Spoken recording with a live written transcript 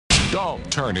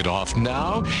Don't turn it off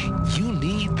now. You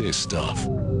need this stuff.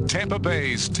 Tampa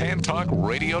Bay's Tan Talk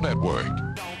Radio Network.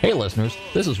 Hey listeners,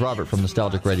 this is Robert from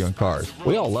Nostalgic Radio and Cars.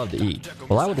 We all love to eat.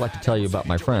 Well, I would like to tell you about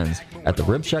my friends at the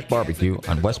Rib Shack Barbecue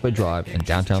on West Bay Drive in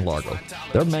downtown Largo.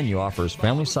 Their menu offers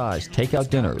family-sized takeout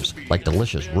dinners like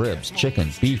delicious ribs, chicken,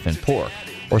 beef, and pork,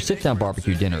 or sit-down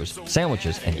barbecue dinners,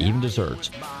 sandwiches, and even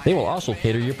desserts. They will also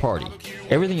cater your party.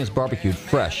 Everything is barbecued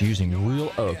fresh using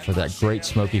real oak for that great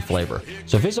smoky flavor.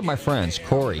 So visit my friends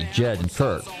Corey, Jed, and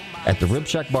Kurt at the Rib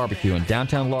Shack Barbecue in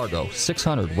downtown Largo,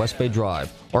 600 West Bay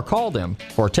Drive, or call them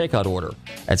for a takeout order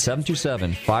at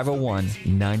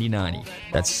 727-501-9090.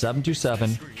 That's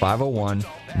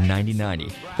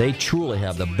 727-501-9090. They truly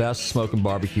have the best smoking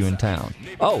barbecue in town.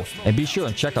 Oh, and be sure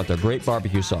and check out their great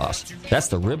barbecue sauce. That's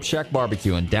the Rib Shack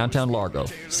Barbecue in downtown Largo,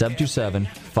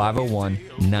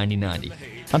 727-501-9090.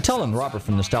 I'm telling Robert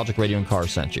from Nostalgic Radio and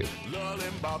Cars sent you.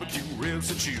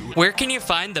 Where can you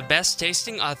find the best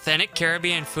tasting authentic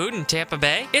Caribbean food in Tampa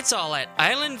Bay? It's all at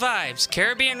Island Vibes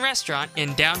Caribbean Restaurant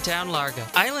in downtown Largo.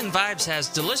 Island Vibes has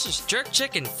delicious jerk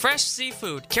chicken, fresh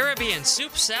seafood, Caribbean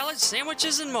soup, salad,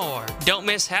 sandwiches, and more. Don't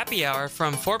miss happy hour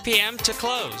from 4 p.m. to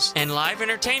close and live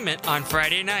entertainment on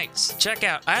Friday nights. Check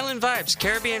out Island Vibes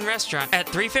Caribbean Restaurant at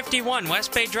 351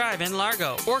 West Bay Drive in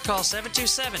Largo or call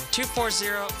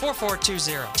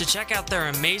 727-240-4420. To check out their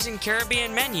amazing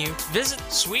Caribbean menu, visit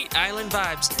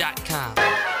SweetIslandVibes.com.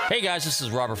 Hey guys, this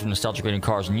is Robert from Nostalgic Radio and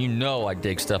Cars, and you know I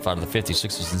dig stuff out of the 50s,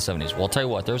 60s, and 70s. Well, I'll tell you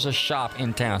what, there's a shop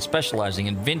in town specializing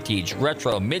in vintage,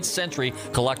 retro, mid-century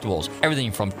collectibles.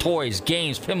 Everything from toys,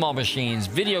 games, pinball machines,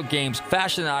 video games,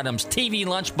 fashion items, TV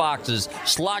lunchboxes,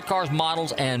 slot cars,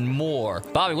 models, and more.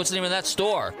 Bobby, what's the name of that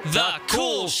store? The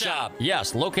Cool Shop.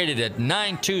 Yes, located at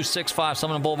 9265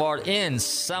 Seminole Boulevard in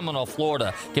Seminole,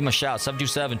 Florida. Give them a shout,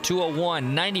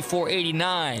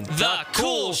 727-201-9489.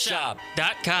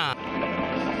 TheCoolShop.com.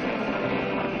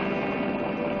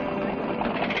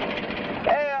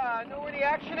 Hey, know where the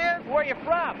action is? Where you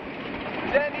from?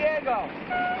 San Diego.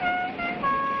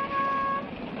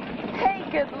 Hey,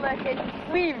 good looking.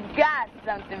 We've got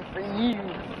something for you.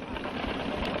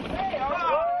 Hey, all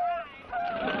right.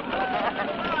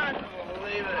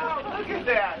 Believe it. Oh, look at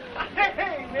that.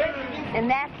 Hey, baby. And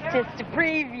that's just a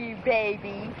preview,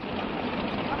 baby.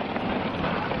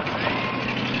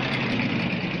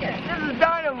 This is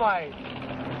dynamite.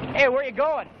 Hey, where you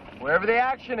going? Wherever the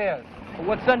action is.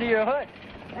 What's under your hood?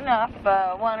 Enough.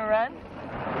 Want to run?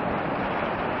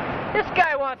 This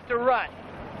guy wants to run.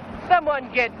 Someone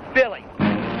get Billy.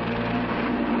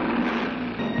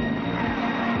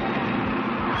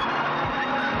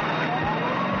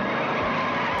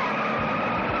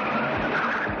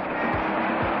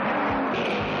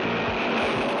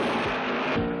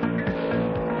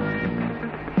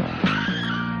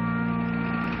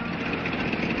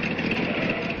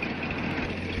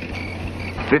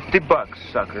 $50,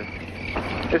 sucker.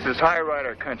 This is high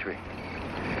rider country.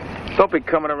 Don't be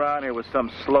coming around here with some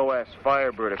slow-ass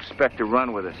firebird expect to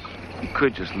run with us. You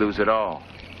could just lose it all.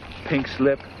 Pink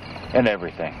slip and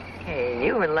everything. Hey,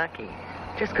 you were lucky.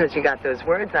 Just because you got those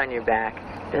words on your back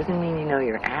doesn't mean you know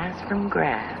your ass from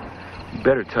grass. You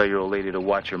better tell your old lady to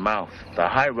watch her mouth. The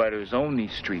high riders own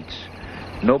these streets.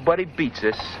 Nobody beats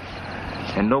us,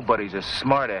 and nobody's a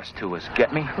smartass to us.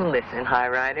 Get me? Listen, high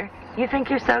rider, you think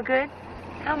you're so good?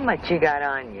 How much you got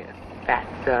on you,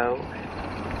 fatso?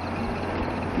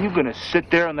 You gonna sit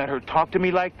there and let her talk to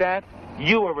me like that?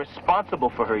 You are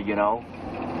responsible for her, you know.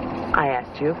 I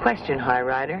asked you a question, high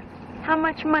rider. How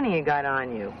much money you got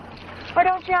on you? Or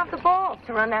don't you have the balls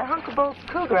to run that hunk of bull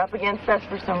cougar up against us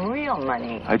for some real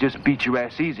money? I just beat your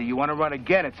ass easy. You want to run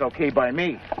again, it's okay by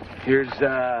me. Here's,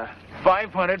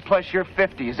 500 plus your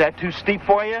 50. Is that too steep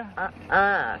for you?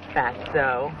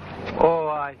 Fatso. Oh,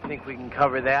 I think we can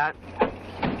cover that.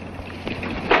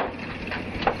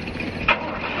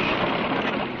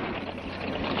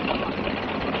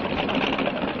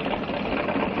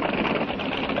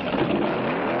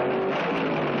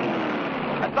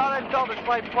 I thought I felt a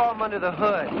slight problem under the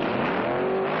hood.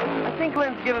 I think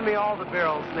Lynn's giving me all the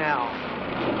barrels now.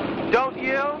 Don't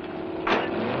you?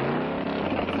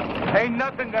 Ain't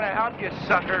nothing gonna help you,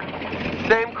 sucker.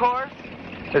 Same course?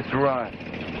 Let's run.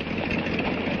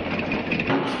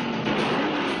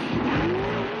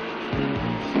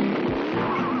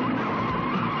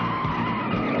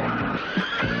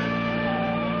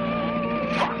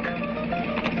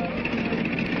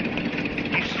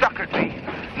 You suckered me.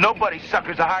 Nobody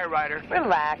suckers a high rider.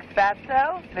 Relax,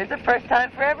 fatso. There's a first time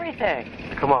for everything.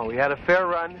 Come on, we had a fair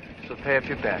run, so pay up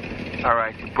your bet. All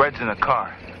right, the bread's in the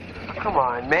car. Come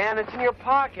on, man, it's in your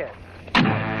pocket.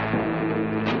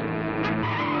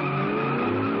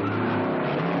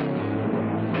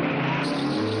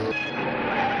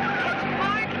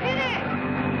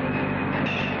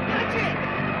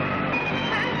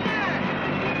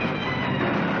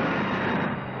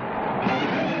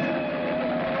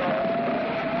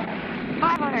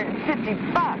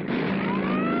 $50.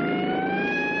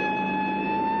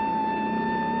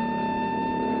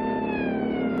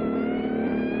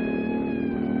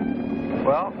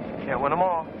 Well, can't win them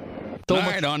all.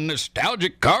 Tonight on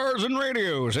Nostalgic Cars and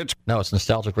Radios, it's... No, it's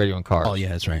Nostalgic Radio and Cars. Oh, yeah,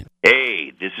 that's right.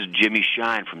 Hey, this is Jimmy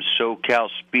Shine from SoCal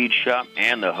Speed Shop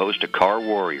and the host of Car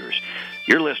Warriors.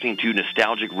 You're listening to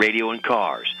Nostalgic Radio and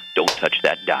Cars. Don't touch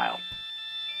that dial.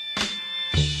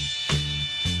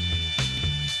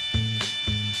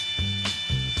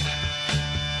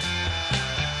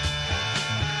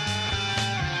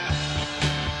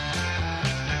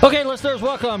 Okay, listeners,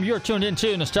 welcome. You're tuned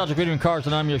into Nostalgic Radio and Cars,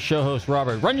 and I'm your show host,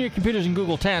 Robert. Run your computers and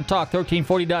Google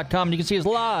TanTalk1340.com, and you can see us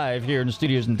live here in the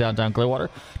studios in downtown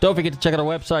Clearwater. Don't forget to check out our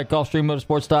website,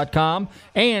 GulfstreamMotorsports.com.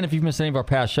 And if you've missed any of our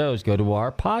past shows, go to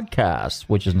our podcast,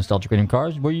 which is Nostalgic Radio and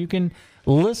Cars, where you can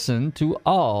listen to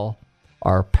all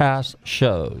our past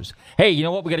shows. Hey, you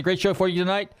know what? We got a great show for you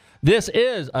tonight. This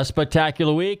is a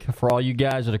spectacular week for all you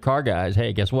guys that are car guys.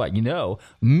 Hey, guess what? You know,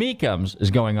 Meekums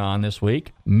is going on this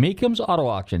week. Meekums Auto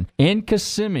Auction in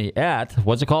Kissimmee at,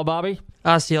 what's it called, Bobby?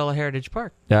 Osceola Heritage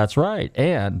Park. That's right.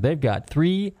 And they've got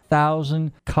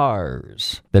 3,000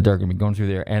 cars that they're going to be going through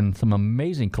there and some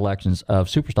amazing collections of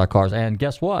superstock cars. And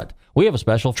guess what? We have a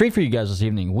special treat for you guys this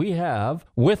evening. We have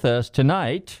with us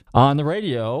tonight on the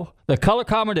radio the color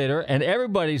commentator and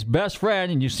everybody's best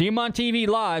friend, and you see him on TV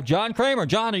live, John Kramer.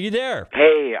 John, are you there?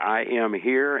 Hey, I am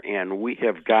here, and we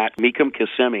have got Meekum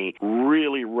Kissimmee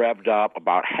really revved up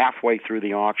about halfway through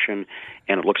the auction,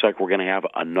 and it looks like we're going to have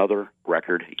another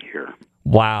record year.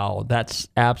 Wow, that's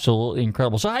absolutely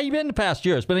incredible. So how you been the past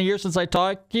year? It's been a year since I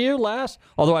talked to you last,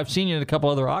 although I've seen you at a couple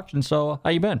other auctions, so how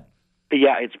you been?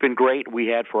 Yeah, it's been great. We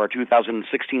had, for our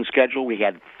 2016 schedule, we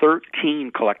had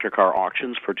 13 collector car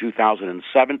auctions for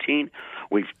 2017.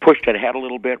 We've pushed it ahead a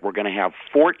little bit. We're going to have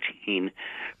 14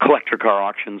 collector car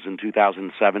auctions in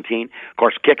 2017. Of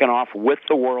course, kicking off with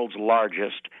the world's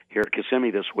largest here at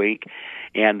Kissimmee this week.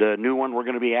 And the new one we're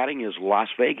going to be adding is Las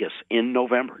Vegas in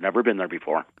November. Never been there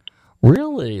before.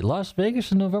 Really? Las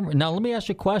Vegas in November? Now, let me ask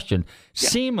you a question. Yeah.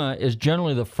 SEMA is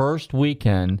generally the first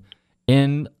weekend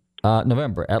in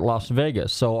November at Las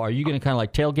Vegas. So are you going to kind of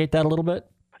like tailgate that a little bit?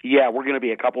 Yeah, we're going to be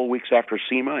a couple of weeks after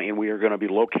SEMA, and we are going to be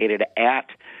located at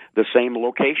the same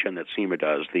location that SEMA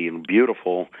does, the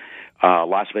beautiful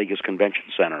Las Vegas Convention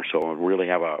Center. So we really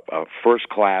have a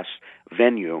first-class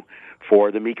venue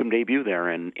for the Meekum debut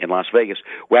there in Las Vegas.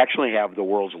 We actually have the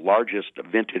world's largest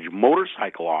vintage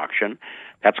motorcycle auction.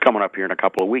 That's coming up here in a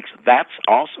couple of weeks. That's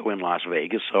also in Las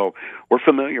Vegas, so we're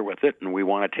familiar with it, and we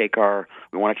want to take our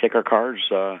cars,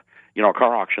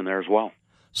 car auction there as well.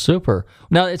 Super.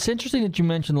 Now, it's interesting that you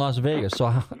mentioned Las Vegas. So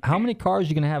how many cars are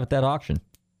you going to have at that auction?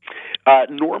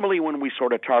 Normally, when we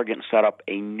sort of target and set up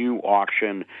a new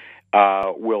auction,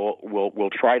 we'll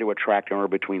try to attract anywhere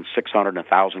between 600 and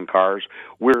 1,000 cars.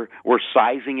 We're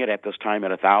sizing it at this time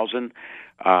at 1,000,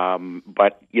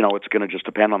 but it's going to just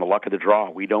depend on the luck of the draw.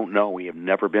 We don't know. We have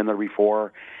never been there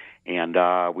before, and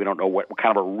we don't know what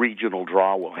kind of a regional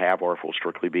draw we'll have, or if we'll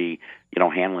strictly be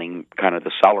handling kind of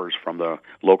the sellers from the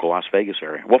local Las Vegas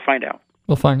area. We'll find out.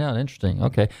 We'll find out. Interesting.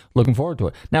 Okay. Looking forward to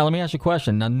it. Now, let me ask you a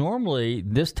question. Now, normally,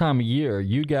 this time of year,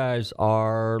 you guys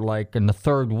are like in the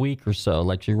third week or so,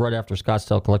 like you're right after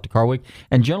Scottsdale Collector Car Week.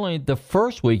 And generally, the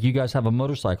first week, you guys have a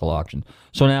motorcycle auction.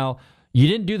 So now, you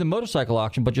didn't do the motorcycle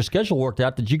auction, but your schedule worked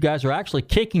out that you guys are actually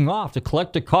kicking off the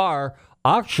Collector Car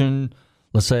auction,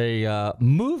 let's say,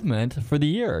 movement for the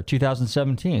year,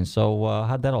 2017. So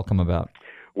how'd that all come about?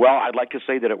 Well, I'd like to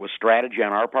say that it was strategy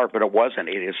on our part, but it wasn't.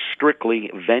 It is strictly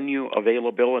venue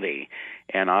availability,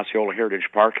 and Osceola Heritage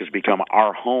Park has become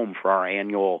our home for our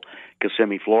annual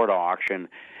Kissimmee, Florida auction,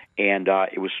 and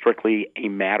it was strictly a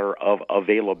matter of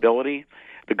availability.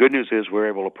 The good news is we're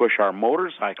able to push our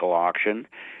motorcycle auction.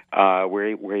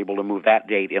 We're able to move that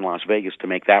date in Las Vegas to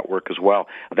make that work as well.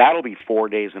 That'll be 4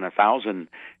 days and 1,000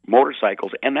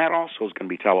 motorcycles, and that also is going to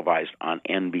be televised on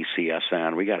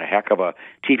NBCSN. We got a heck of a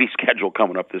TV schedule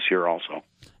coming up this year also.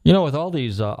 With all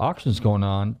these auctions going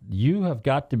on, you have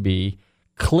got to be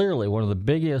clearly one of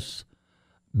the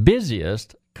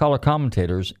busiest color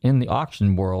commentators in the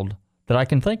auction world that I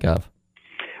can think of.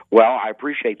 Well, I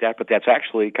appreciate that, but that's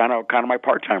actually kind of my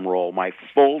part-time role. My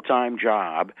full-time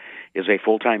job is a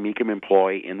full-time Meekum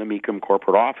employee in the Meekum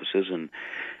corporate offices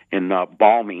in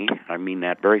Balmy. I mean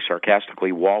that very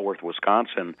sarcastically, Walworth,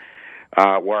 Wisconsin,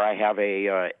 where I have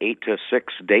a 8 to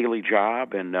 6 daily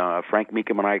job, and Frank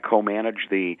Meekum and I co-manage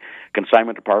the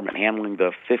consignment department, handling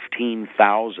the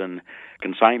 15,000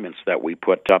 consignments that we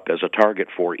put up as a target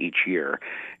for each year.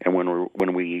 And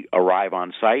when we arrive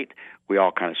on site,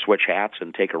 kind of switch hats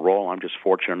and take a role. I'm just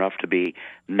fortunate enough to be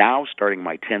now starting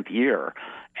my 10th year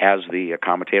as the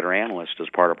commentator analyst as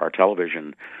part of our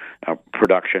television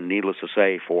production. Needless to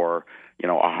say, for a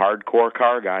hardcore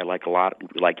car guy like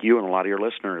you and a lot of your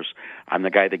listeners, I'm the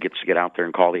guy that gets to get out there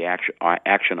and call the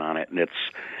action on it, and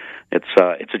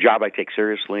it's a job I take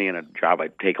seriously and a job I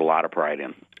take a lot of pride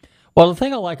in. Well, the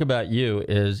thing I like about you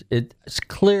is it's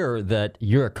clear that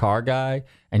you're a car guy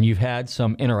and you've had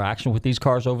some interaction with these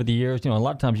cars over the years. A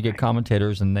lot of times you get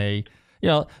commentators and they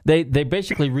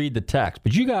basically read the text.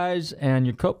 But you guys and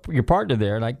your partner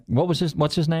there, like, what's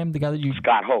his name? The guy that you...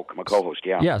 Scott Hoke, my co-host,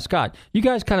 yeah. Yeah, Scott. You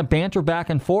guys kind of banter back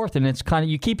and forth, and it's kind of,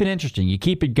 you keep it interesting. You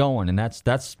keep it going, and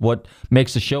that's what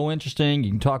makes the show interesting. You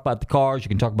can talk about the cars. You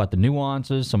can talk about the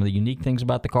nuances, some of the unique things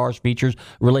about the cars, features,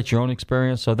 relate to your own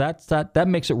experience. So that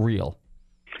makes it real.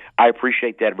 I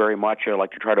appreciate that very much. I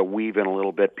like to try to weave in a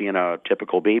little bit, being a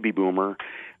typical baby boomer,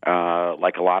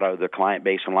 like a lot of the client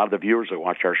base and a lot of the viewers that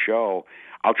watch our show.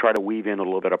 I'll try to weave in a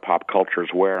little bit of pop culture as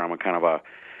well. I'm a kind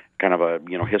of a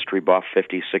history buff,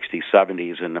 50s, 60s,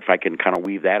 70s, and if I can kind of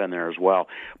weave that in there as well.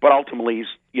 But ultimately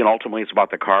it's about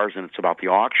the cars and it's about the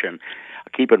auction.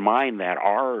 Keep in mind that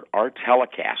our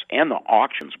telecast and the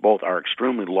auctions both are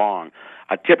extremely long.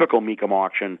 A typical Mecum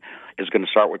auction is going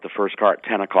to start with the first car at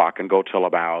 10 o'clock and go till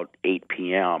about 8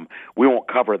 p.m. We won't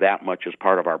cover that much as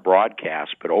part of our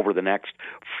broadcast, but over the next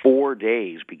 4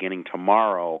 days, beginning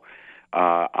tomorrow,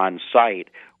 on site,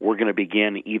 we're going to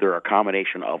begin either a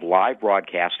combination of live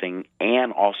broadcasting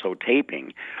and also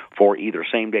taping for either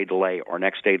same-day delay or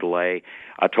next-day delay,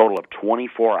 a total of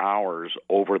 24 hours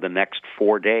over the next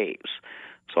 4 days.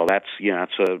 So that's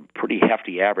a pretty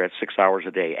hefty average, 6 hours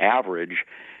a day average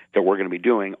that we're going to be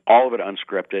doing, all of it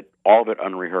unscripted, all of it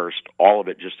unrehearsed, all of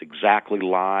it just exactly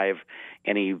live.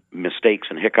 Any mistakes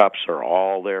and hiccups are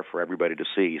all there for everybody to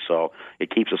see, so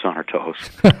it keeps us on our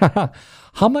toes.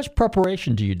 How much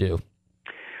preparation do you do?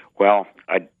 Well,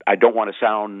 I don't want to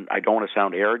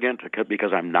sound arrogant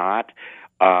because I'm not.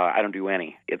 I don't do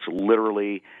any. It's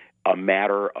literally a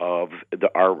matter of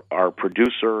our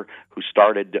producer who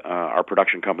started our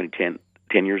production company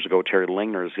 10 years ago, Terry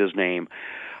Lingner is his name,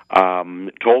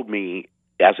 told me,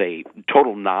 as a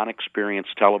total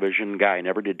non-experienced television guy,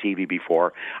 never did TV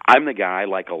before, I'm the guy,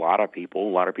 like a lot of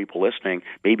people listening,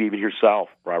 maybe even yourself,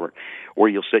 Robert, where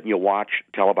you'll sit and you'll watch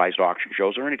televised auction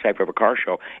shows or any type of a car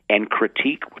show and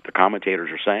critique what the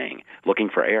commentators are saying, looking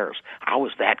for errors. I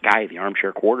was that guy, the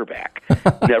armchair quarterback,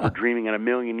 never dreaming in a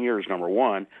million years, number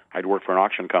one, I'd work for an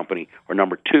auction company, or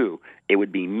number two, it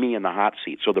would be me in the hot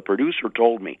seat. So the producer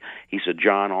told me, he said,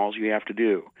 John, all you have to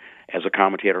do as a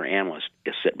commentator analyst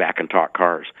is sit back and talk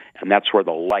cars. And that's where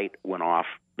the light went off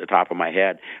the top of my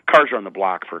head. Cars are on the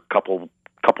block for a couple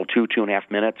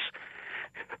 2.5 minutes.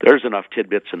 There's enough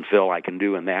tidbits and fill I can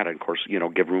do in that, and of course,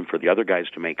 give room for the other guys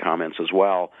to make comments as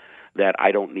well, that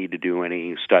I don't need to do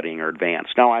any studying or advance.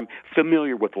 Now, I'm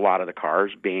familiar with a lot of the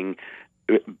cars, being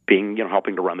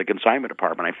helping to run the consignment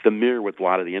department. I'm familiar with a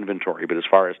lot of the inventory, but as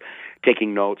far as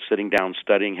taking notes, sitting down,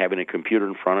 studying, having a computer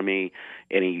in front of me,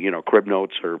 any crib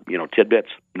notes or tidbits,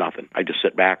 nothing. I just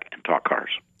sit back and talk cars.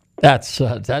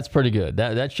 That's pretty good.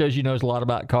 That shows you knows a lot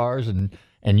about cars, and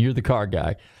you're the car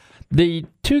guy. The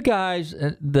two guys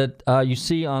that you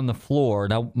see on the floor.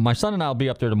 Now, my son and I will be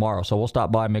up there tomorrow, so we'll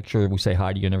stop by and make sure we say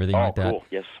hi to you and everything like that. Oh, cool.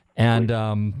 Yes.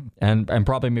 And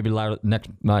probably maybe next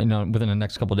within the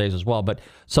next couple of days as well. But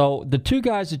so the two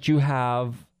guys that you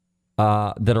have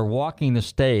that are walking the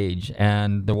stage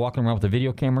and they're walking around with a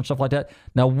video camera and stuff like that.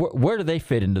 Now, where do they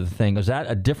fit into the thing? Is that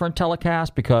a different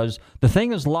telecast? Because the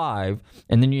thing is live,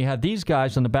 and then you have these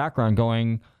guys in the background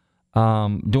going,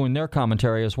 doing their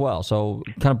commentary as well. So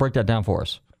kind of break that down for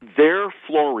us. They're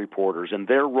floor reporters, and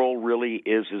their role really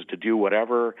is to do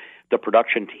whatever the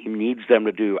production team needs them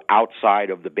to do outside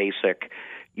of the basic,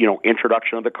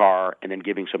 introduction of the car and then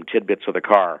giving some tidbits of the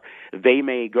car. They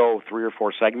may go 3 or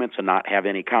 4 segments and not have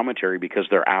any commentary because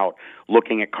they're out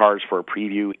looking at cars for a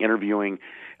preview, interviewing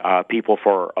people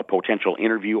for a potential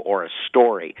interview or a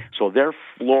story. So they're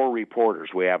floor reporters.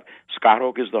 We have Scott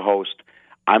Hoke is the host.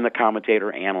 I'm the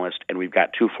commentator analyst, and we've got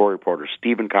 2 floor reporters,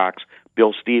 Stephen Cox,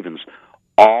 Bill Stevens.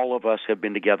 All of us have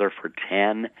been together for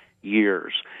 10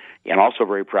 years. And also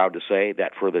very proud to say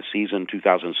that for the season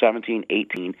 2017,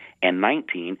 18, and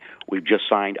 19, we've just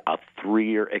signed a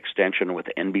 3-year extension with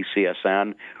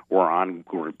NBCSN. We're on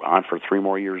for 3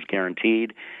 more years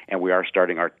guaranteed, and we are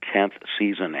starting our 10th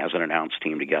season as an announced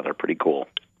team together. Pretty cool.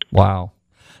 Wow.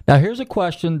 Now, here's a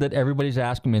question that everybody's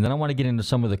asking me, and then I want to get into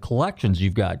some of the collections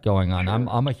you've got going on. Sure.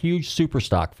 I'm a huge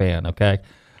Superstock fan, okay?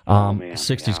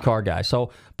 '60s car guy.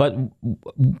 So, but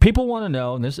people want to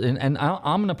know, and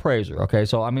I'm an appraiser. Okay,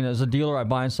 so I mean, as a dealer, I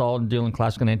buy and sell and deal in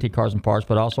classic and antique cars and parts,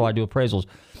 but also I do appraisals.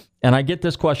 And I get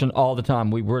this question all the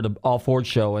time. We were at an All Ford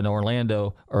show in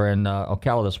Orlando or in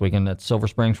Ocala this weekend at Silver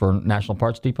Springs for National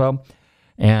Parts Depot,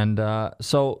 and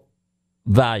so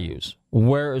values.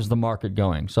 Where is the market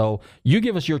going? So you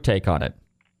give us your take on it.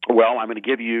 Well, I'm going to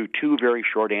give you two very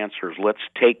short answers. Let's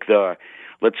take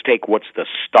what's the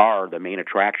star, the main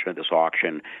attraction of this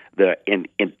auction, the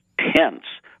intense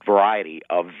variety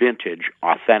of vintage,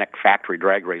 authentic factory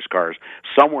drag race cars,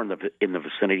 somewhere in the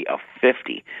vicinity of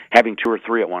 50. Having 2 or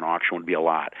 3 at one auction would be a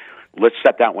lot. Let's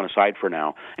set that one aside for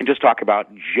now and just talk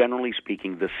about, generally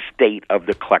speaking, the state of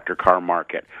the collector car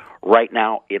market. Right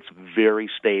now, it's very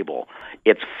stable.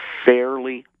 It's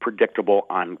fairly predictable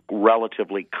on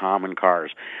relatively common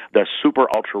cars. The super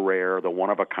ultra rare, the one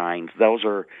of a kind, those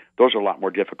are a lot more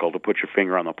difficult to put your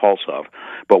finger on the pulse of.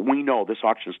 But we know this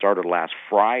auction started last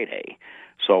Friday,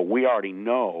 so we already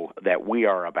know that we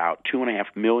are about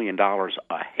 $2.5 million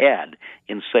ahead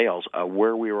in sales of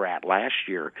where we were at last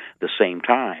year, the same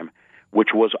time, which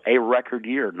was a record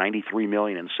year, $93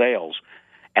 million in sales.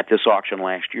 At this auction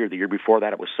last year, the year before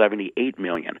that, it was $78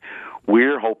 million.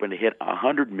 We're hoping to hit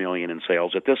 $100 million in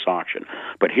sales at this auction.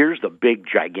 But here's the big,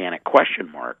 gigantic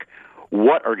question mark.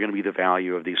 What are going to be the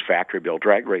value of these factory-built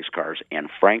drag race cars? And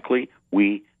frankly,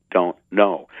 we don't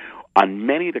know. On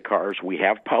many of the cars, we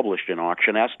have published an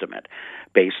auction estimate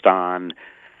based on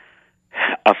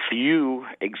a few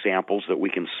examples that we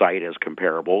can cite as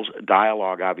comparables,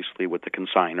 dialogue, obviously, with the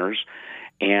consigners,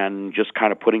 and just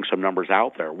kind of putting some numbers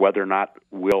out there. Whether or not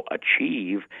we'll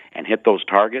achieve and hit those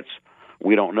targets,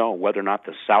 we don't know. Whether or not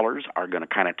the sellers are going to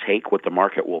kind of take what the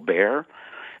market will bear.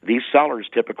 These sellers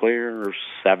typically are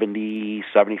 70,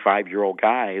 75-year-old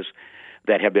guys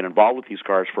that have been involved with these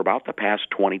cars for about the past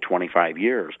 20, 25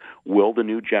 years. Will the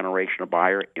new generation of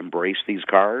buyer embrace these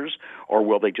cars, or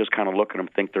will they just kind of look at them,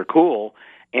 think they're cool,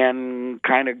 and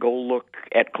kind of go look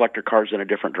at collector cars in a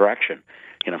different direction?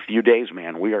 In a few days,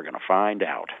 man, we are going to find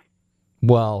out.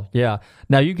 Well, yeah.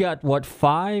 Now you got, 4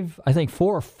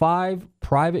 or 5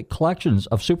 private collections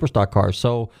of Superstock cars.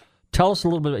 So tell us a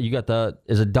little bit. You got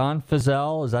is it Don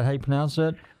Fizell? Is that how you pronounce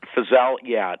it? Fizell,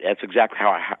 yeah, that's exactly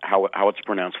how it's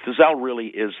pronounced. Fizell really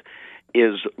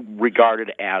is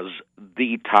regarded as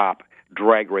the top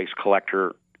drag race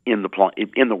collector in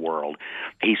the world.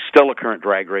 He's still a current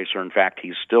drag racer. In fact,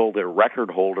 he's still the record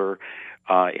holder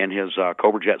in his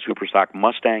Cobra Jet Superstock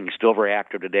Mustang. He's still very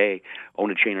active today,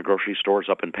 owned a chain of grocery stores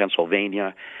up in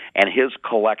Pennsylvania, and his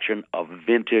collection of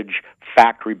vintage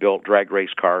factory-built drag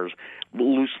race cars,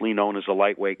 loosely known as the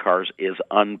lightweight cars, is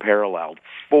unparalleled.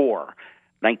 4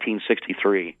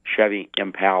 1963 Chevy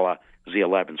Impala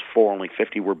Z11s, 4, only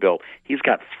 50 were built. He's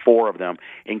got 4 of them,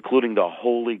 including the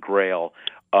holy grail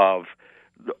of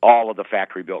all of the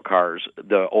factory-built cars.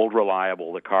 The Old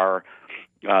Reliable, the car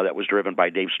that was driven by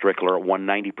Dave Strickler, won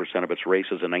 90% of its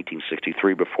races in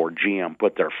 1963 before GM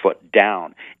put their foot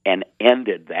down and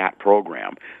ended that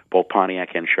program. Both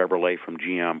Pontiac and Chevrolet from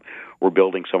GM were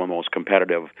building some of the most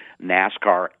competitive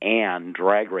NASCAR and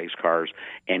drag race cars,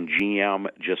 and GM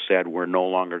just said, we're no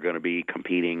longer going to be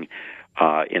competing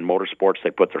in motorsports.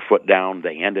 They put their foot down.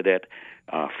 They ended it.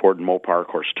 Ford and Mopar, of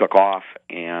course, took off,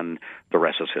 and the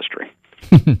rest is history.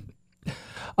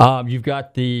 You've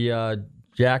got the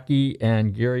Jackie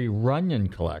and Gary Runyon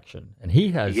collection, and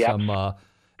he has some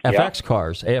AFX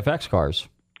cars.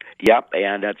 Yep,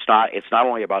 and it's not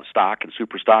only about stock and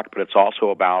super stock, but it's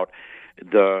also about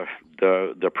the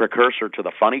precursor to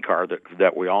the funny car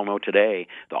that we all know today,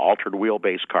 the altered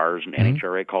wheelbase cars, and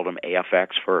NHRA called them AFX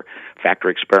for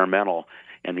factory experimental.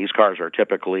 And these cars are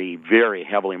typically very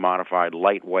heavily modified,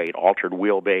 lightweight, altered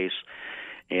wheelbase.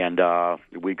 And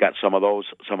we've got some of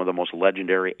the most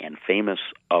legendary and famous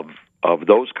of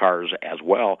those cars as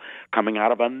well, coming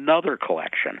out of another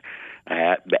collection.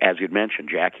 As you'd mentioned,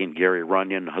 Jackie and Gary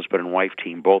Runyon, husband and wife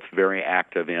team, both very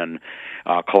active in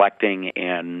collecting,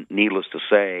 and needless to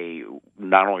say,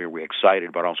 not only are we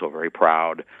excited, but also very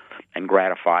proud and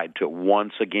gratified to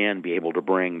once again be able to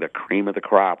bring the cream of the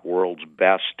crop, world's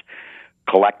best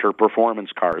collector performance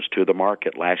cars to the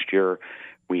market. Last year,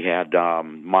 we had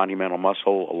Monumental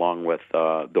Muscle along with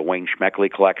the Wayne Schmeckley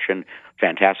collection.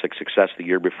 Fantastic success the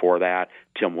year before that.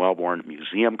 Tim Wellborn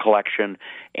Museum collection.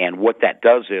 And what that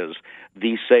does is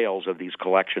these sales of these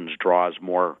collections draws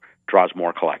more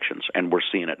collections, and we're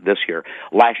seeing it this year.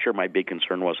 Last year, my big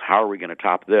concern was, how are we going to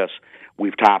top this?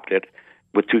 We've topped it.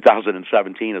 with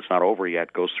 2017, it's not over yet.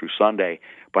 It goes through Sunday.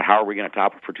 But how are we going to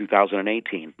top it for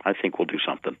 2018? I think we'll do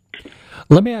something.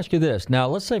 Let me ask you this. Now,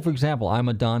 let's say, for example, I'm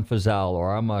a Don Fazal,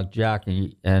 or I'm a Jack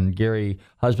and Gary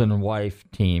husband and wife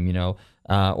team,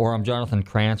 or I'm Jonathan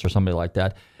Krantz or somebody like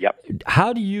that. Yep.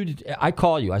 How do you, I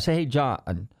call you, I say, hey,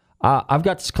 John, I've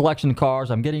got this collection of cars.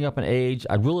 I'm getting up in age.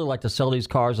 I'd really like to sell these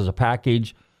cars as a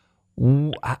package.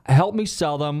 Help me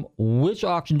sell them. Which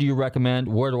auction do you recommend?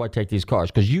 Where do I take these cars?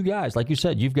 Because you guys, like you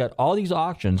said, you've got all these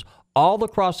auctions all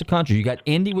across the country. You got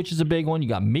Indy, which is a big one. You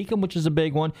got Mecum, which is a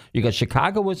big one. You got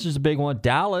Chicago, which is a big one.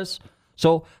 Dallas.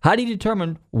 So how do you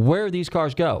determine where these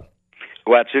cars go?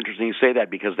 Well, it's interesting you say that,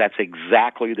 because that's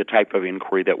exactly the type of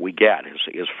inquiry that we get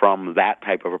is from that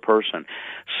type of a person.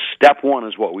 Step one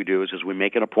is what we do is we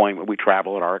make an appointment. We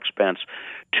travel at our expense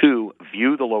to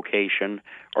view the location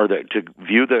or to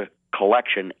view the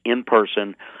collection in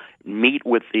person, meet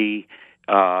with the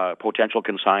potential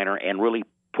consignor, and really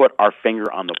put our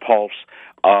finger on the pulse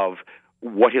of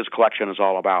what his collection is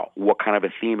all about, what kind of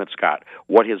a theme it's got,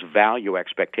 what his value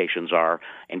expectations are,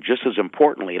 and just as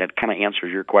importantly, and it kind of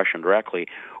answers your question directly,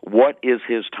 what is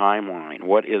his timeline?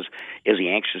 What is he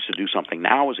anxious to do something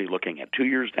now? Is he looking at 2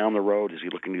 years down the road? Is he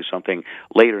looking to do something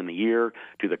later in the year?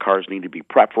 Do the cars need to be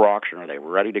prepped for auction? Are they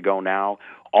ready to go now?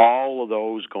 All of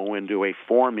those go into a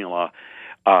formula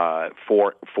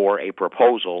for a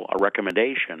proposal, a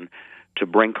recommendation to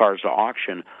bring cars to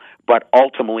auction, but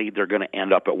ultimately they're going to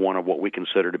end up at one of what we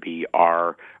consider to be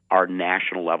our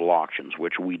national level auctions,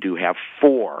 which we do have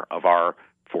 4 of our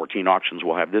 14 auctions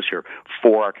we'll have this year.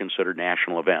 4 are considered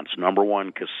national events. Number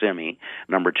 1, Kissimmee.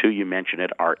 Number 2, you mentioned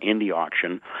it, our Indy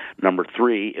auction. Number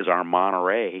 3 is our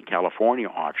Monterey, California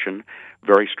auction,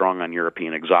 very strong on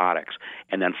European exotics.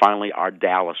 And then finally, our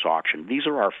Dallas auction. These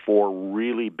are our 4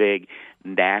 really big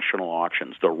national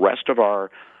auctions. The rest of our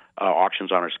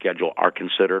auctions on our schedule are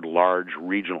considered large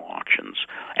regional auctions,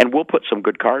 and we'll put some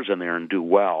good cars in there and do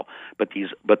well. But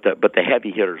the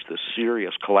heavy hitters, the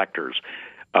serious collectors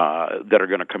that are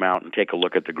going to come out and take a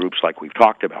look at the groups like we've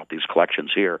talked about, these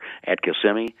collections here at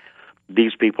Kissimmee,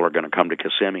 these people are going to come to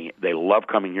Kissimmee. They love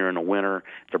coming here in the winter.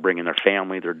 They're bringing their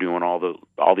family. They're doing all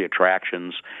the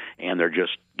attractions, and they're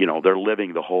just they're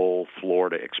living the whole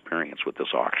Florida experience with this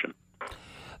auction.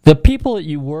 The people that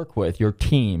you work with, your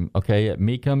team, okay, at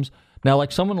Mecum's, now,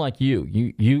 like someone like you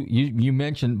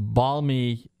mentioned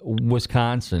balmy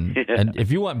Wisconsin, and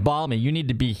if you want balmy, you need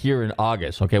to be here in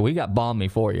August, okay? We got balmy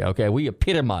for you, okay? We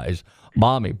epitomize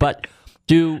balmy. But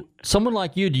do someone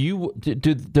like you,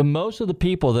 do most of the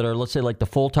people that are, let's say, like the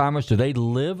full-timers, do they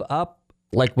live up,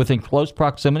 like within close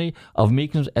proximity of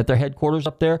Mecum's at their headquarters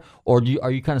up there, or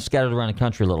are you kind of scattered around the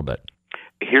country a little bit?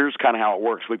 Here's kind of how it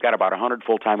works. We've got about 100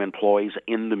 full-time employees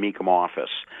in the Mecum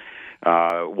office.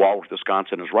 Walworth,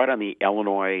 Wisconsin is right on the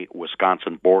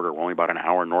Illinois-Wisconsin border. We're only about an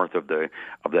hour north of the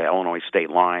Illinois state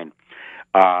line.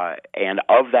 And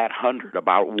of that 100,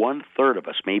 about 1/3 of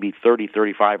us, maybe 30,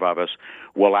 35 of us,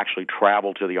 will actually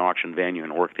travel to the auction venue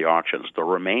and work the auctions. The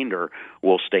remainder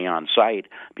will stay on site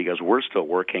because we're still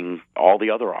working all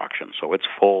the other auctions. So it's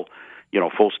full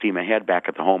steam ahead back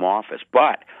at the home office.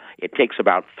 But it takes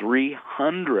about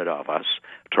 300 of us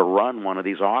to run one of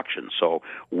these auctions. So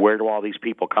where do all these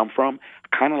people come from?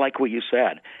 Kind of like what you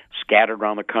said, scattered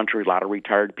around the country, a lot of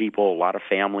retired people, a lot of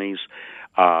families,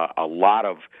 a lot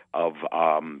of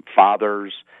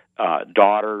fathers,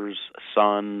 daughters,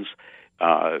 sons.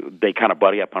 They kind of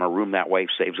buddy up on a room that way,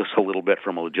 saves us a little bit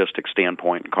from a logistics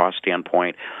standpoint and cost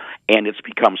standpoint. And it's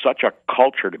become such a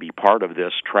culture to be part of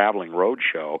this traveling road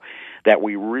show that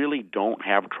we really don't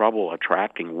have trouble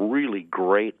attracting really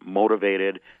great,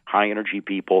 motivated, high-energy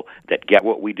people that get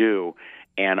what we do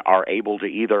and are able to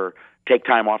either take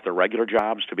time off their regular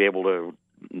jobs to be able to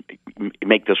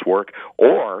make this work,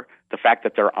 or the fact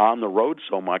that they're on the road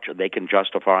so much they can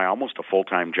justify almost a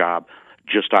full-time job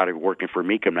just out of working for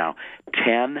Mecum now.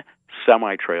 10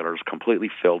 semi-trailers completely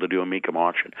filled to do a Mecum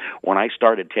auction. When I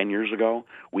started 10 years ago,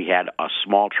 we had a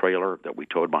small trailer that we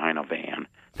towed behind a van.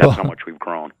 That's how much we've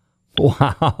grown.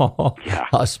 Wow. Yeah.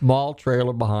 A small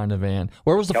trailer behind a van.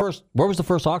 Where was the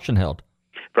first auction held?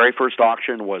 Very first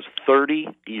auction was 30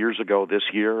 years ago this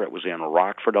year. It was in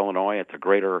Rockford, Illinois at the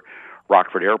Greater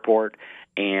Rockford Airport,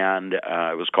 and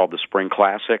it was called the Spring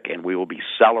Classic, and we will be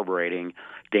celebrating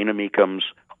Dana Mecum's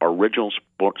original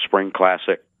Spring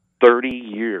Classic 30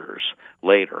 years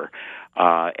later,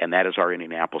 and that is our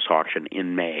Indianapolis auction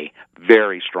in May.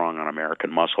 Very strong on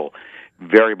American muscle,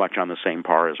 very much on the same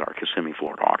par as our Kissimmee,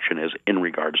 Florida auction is in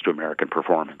regards to American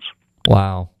performance.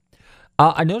 Wow.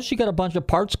 I noticed you got a bunch of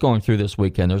parts going through this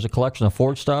weekend. There's a collection of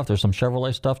Ford stuff. There's some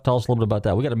Chevrolet stuff. Tell us a little bit about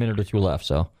that. We got a minute or two left,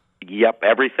 so. Yep,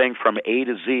 everything from A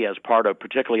to Z as part of,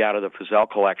 particularly out of the Fazell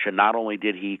collection. Not only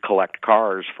did he collect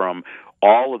cars from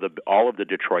all of the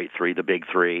Detroit three, the big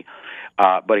three,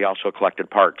 but he also collected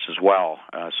parts as well.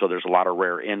 So there's a lot of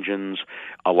rare engines,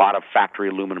 a lot of factory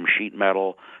aluminum sheet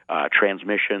metal,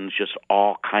 transmissions, just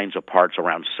all kinds of parts,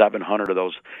 around 700 of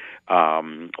those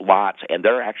lots. And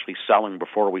they're actually selling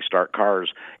before we start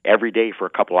cars every day for a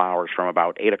couple hours from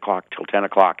about 8 o'clock till 10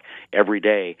 o'clock every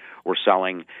day. We're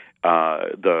selling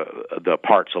the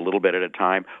parts a little bit at a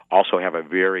time. Also have a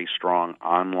very strong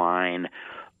online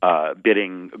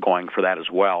bidding going for that as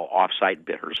well. Off-site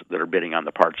bidders that are bidding on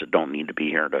the parts that don't need to be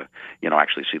here to,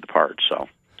 actually see the parts. So.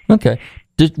 Okay.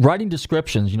 Writing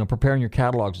descriptions, preparing your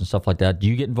catalogs and stuff like that. Do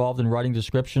you get involved in writing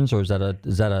descriptions, or is that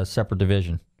a separate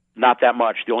division? Not that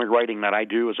much. The only writing that I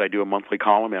do is I do a monthly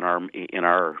column in our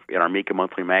Mika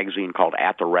monthly magazine called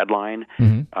At the Red Line,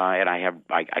 and I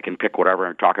can pick whatever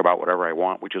and talk about whatever I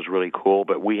want, which is really cool.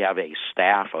 But we have a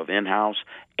staff of in-house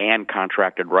and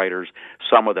contracted writers.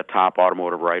 Some of the top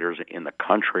automotive writers in the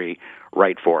country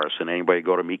write for us, and anybody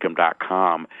go to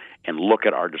Mecum.com and look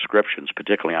at our descriptions,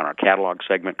 particularly on our catalog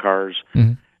segment cars.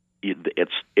 It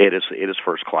is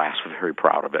first class. We're very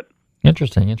proud of it.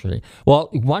 Interesting. Well,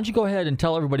 why don't you go ahead and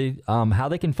tell everybody how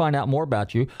they can find out more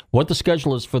about you, what the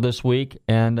schedule is for this week,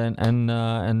 and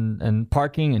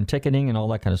parking and ticketing and all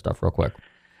that kind of stuff, real quick.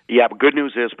 Yeah, but good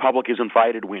news is public is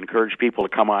invited. We encourage people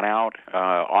to come on out.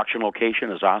 Auction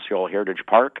location is Osceola Heritage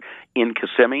Park in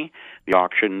Kissimmee. The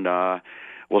auction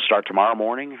will start tomorrow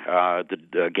morning.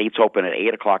 The gates open at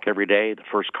 8 o'clock every day. The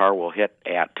first car will hit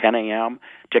at 10 a.m.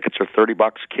 Tickets are $30.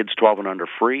 Kids 12 and under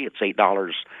free. It's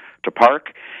 $8 to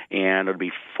park, and it'll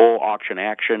be full auction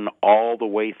action all the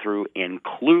way through,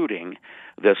 including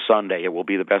this Sunday. It will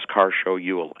be the best car show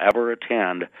you will ever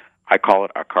attend. I call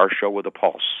it a car show with a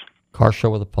pulse. Car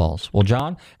show with a pulse. Well,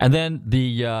 John, and then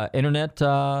the internet.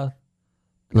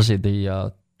 Let's see.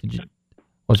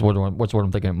 What's the word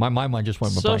I'm thinking? My mind just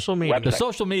went. Social media. The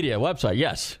social media website.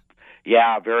 Yes.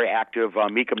 Yeah, very active.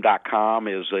 Mecum.com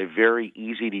is a very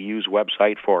easy-to-use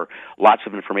website for lots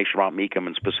of information about Mecum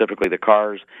and specifically the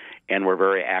cars, and we're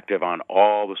very active on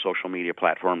all the social media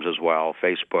platforms as well,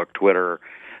 Facebook, Twitter,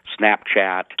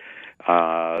 Snapchat.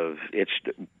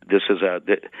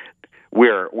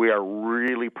 We are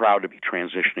really proud to be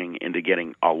transitioning into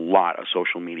getting a lot of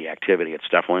social media activity. It's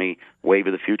definitely wave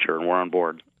of the future, and we're on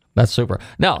board. That's super.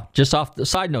 Now, just off the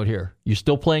side note here, you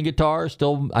still playing guitar?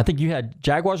 I think you had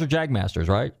Jaguars or Jagmasters,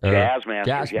 right?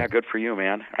 Jazzmasters. Yeah, good for you,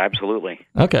 man. Absolutely.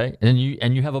 Okay, and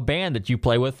you have a band that you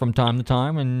play with from time to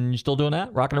time, and you still doing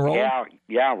that, rocking and rolling?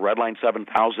 Yeah.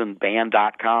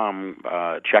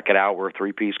 Redline7000band.com. Check it out. We're a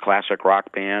three-piece classic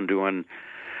rock band doing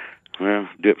the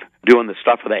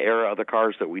stuff of the era of the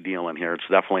cars that we deal in here. It's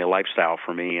definitely a lifestyle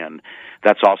for me, and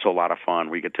that's also a lot of fun.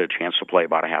 We get a chance to play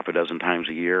about a half a dozen times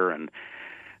a year, and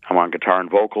I'm on guitar and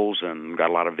vocals and got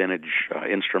a lot of vintage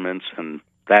instruments, and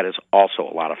that is also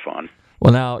a lot of fun.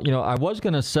 Well, now, I was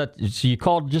going to so you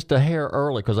called just a hair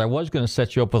early because I was going to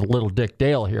set you up with Little Dick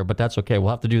Dale here, but that's okay. We'll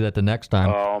have to do that the next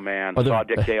time. Oh, man. Saw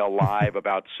Dick Dale live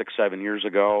about 6-7 years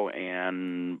ago,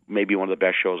 and maybe one of the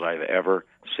best shows I've ever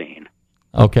seen.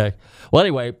 Okay. Well,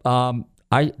 anyway,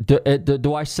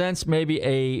 do I sense maybe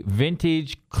a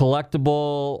vintage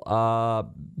collectible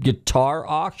guitar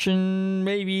auction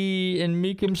maybe in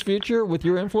Mecum's future with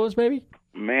your influence maybe?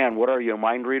 Man, what are you, a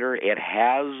mind reader? It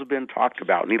has been talked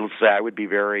about. Needless to say, I would be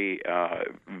very,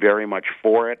 very much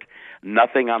for it.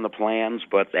 Nothing on the plans,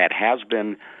 but that has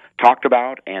been talked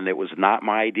about, and it was not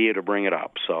my idea to bring it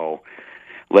up. So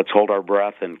let's hold our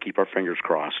breath and keep our fingers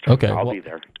crossed. Okay. I'll be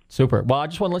there. Super. Well, I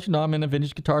just want to let you know I'm into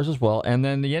vintage guitars as well. And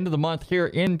then the end of the month here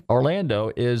in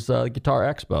Orlando is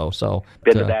Guitar Expo. So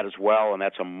been to that as well, and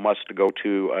that's a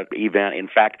must-go-to event. In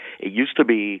fact, it used to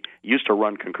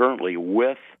run concurrently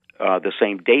with the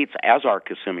same dates as our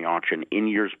Kissimmee auction in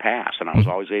years past, and I was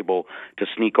always able to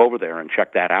sneak over there and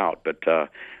check that out. But the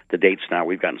dates now,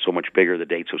 we've gotten so much bigger, the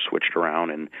dates have switched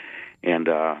around, and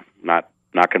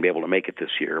not going to be able to make it this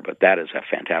year, but that is a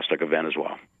fantastic event as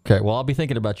well. Okay, well, I'll be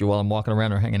thinking about you while I'm walking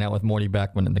around or hanging out with Morty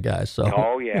Beckman and the guys. So.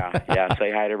 Oh, yeah.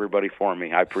 Say hi to everybody for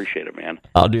me. I appreciate it, man.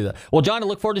 I'll do that. Well, John, I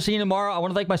look forward to seeing you tomorrow. I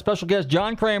want to thank my special guest,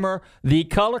 John Kramer, the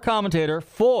color commentator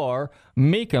for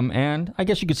Mecum, and I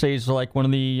guess you could say he's like one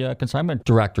of the consignment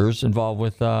directors involved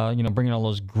with bringing all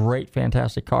those great,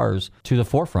 fantastic cars to the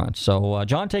forefront. So,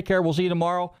 John, take care. We'll see you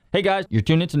tomorrow. Hey, guys, you're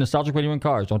tuned into Nostalgic Radio and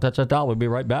Cars. Don't touch that dial. We'll be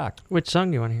right back. Which song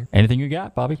do you want to hear? Anything you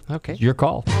got, Bobby. Okay. It's your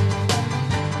call.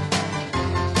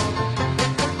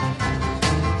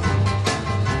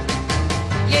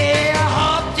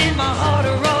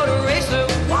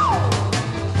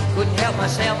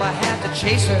 Myself, I had to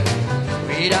chase her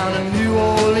way down to New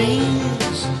Orleans.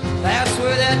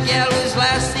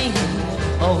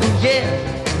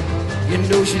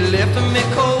 know she left me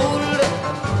cold.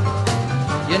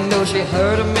 You know she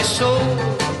hurt me so.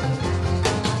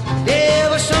 There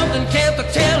was something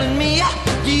kept telling me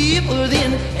deep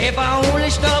within, if I only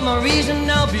stop my reason,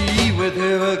 I'll be with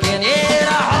her again. Yeah,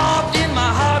 I hopped in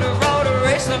my heart, rode a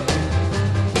racer.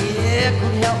 Yeah,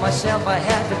 couldn't help myself, I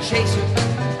had to chase her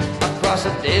across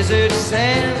the desert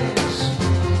sands.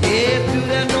 Yeah, through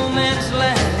that no man's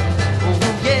land. Oh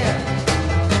yeah,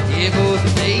 yeah, both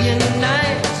day and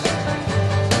night.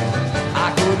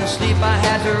 I couldn't sleep, I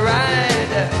had to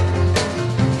ride,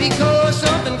 because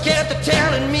something kept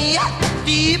telling me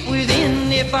deep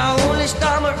within, if I only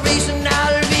start my racing,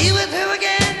 I'll be with her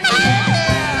again.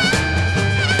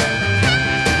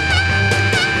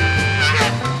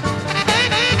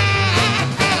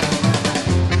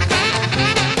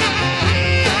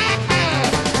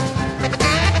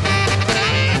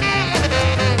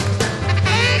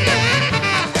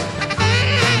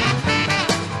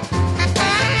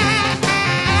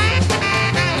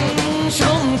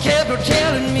 Something kept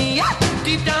telling me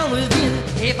deep down within,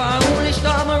 if I only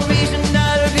start my reason,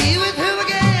 I'll be with her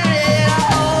again. Yeah, I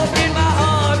hopped in my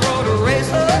heart, rode a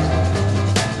racer.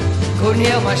 Couldn't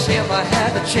help myself, I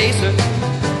had to chase her.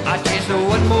 I chased her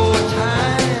one more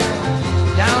time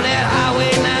down that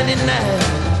highway 99.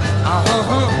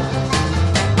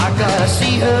 I gotta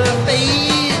see her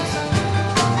face,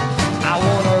 I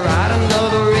wanna ride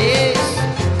another race.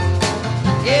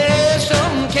 Yeah,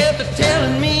 something kept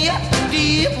telling me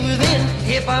deep within,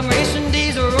 if I'm racing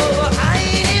days are over, I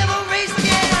ain't ever race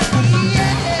again.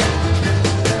 Yeah.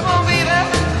 Come on, baby,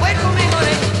 wait for me,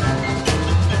 honey.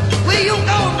 Where you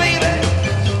going, baby?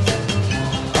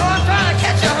 Oh, I'm trying to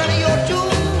catch you, honey, you're too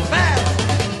fast.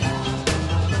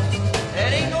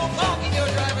 There ain't no funk in your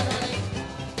driving, honey.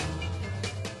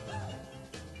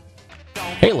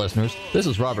 Hey listeners, this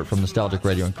is Robert from Nostalgic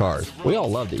Radio and Cars. We all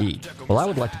love to eat. Well, I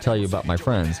would like to tell you about my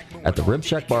friends at the Rib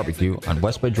Shack Barbecue on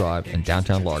West Bay Drive in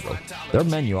downtown Largo. Their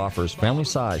menu offers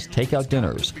family-sized takeout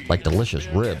dinners like delicious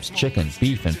ribs, chicken,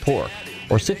 beef, and pork,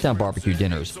 or sit-down barbecue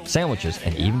dinners, sandwiches,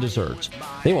 and even desserts.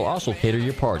 They will also cater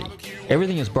your party.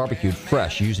 Everything is barbecued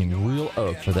fresh using real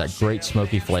oak for that great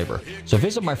smoky flavor. So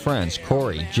visit my friends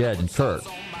Corey, Jed, and Kurt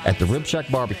at the Rib Shack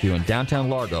Barbecue in downtown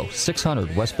Largo,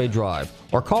 600 West Bay Drive,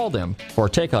 or call them for a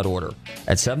takeout order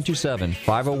at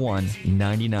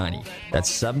 727-501-9090.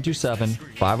 That's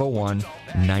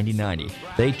 727-501-9090.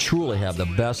 They truly have the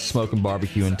best smoking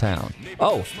barbecue in town.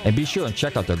 Oh, and be sure and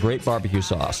check out their great barbecue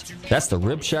sauce. That's the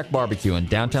Rib Shack Barbecue in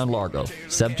downtown Largo,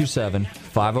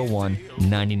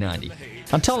 727-501-9090.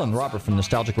 I'm telling Robert from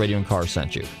Nostalgic Radio and Cars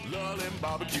sent you.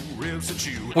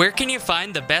 Where can you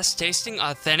find the best tasting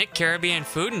authentic Caribbean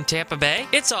food in Tampa Bay?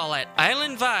 It's all at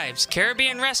Island Vibes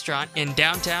Caribbean Restaurant in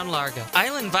downtown Largo.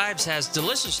 Island Vibes has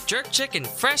delicious jerk chicken,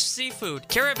 fresh seafood,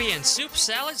 Caribbean soup,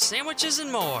 salads, sandwiches,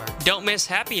 and more. Don't miss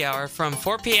happy hour from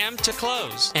 4 p.m. to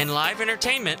close and live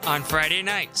entertainment on Friday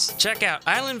nights. Check out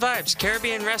Island Vibes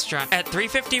Caribbean Restaurant at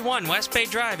 351 West Bay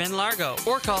Drive in Largo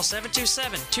or call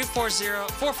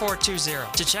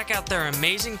 727-240-4420. To check out their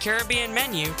amazing Caribbean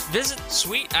menu, visit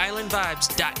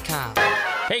SweetIslandVibes.com.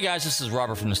 Hey guys, this is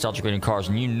Robert from Nostalgic Radio and Cars,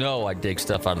 and you know I dig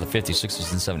stuff out of the 50s,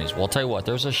 60s, and 70s. Well, I'll tell you what,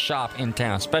 there's a shop in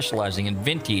town specializing in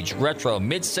vintage, retro,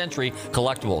 mid-century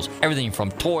collectibles. Everything from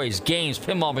toys, games,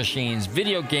 pinball machines,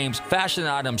 video games, fashion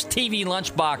items, TV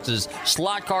lunchboxes,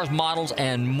 slot cars, models,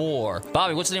 and more.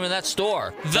 Bobby, what's the name of that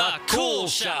store? The Cool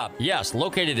Shop. Yes,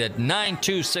 located at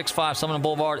 9265 Seminole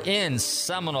Boulevard in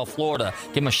Seminole, Florida.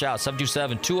 Give them a shout,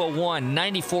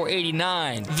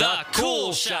 727-201-9489.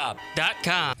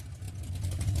 TheCoolShop.com.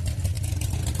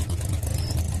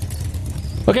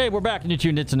 Okay, we're back, and you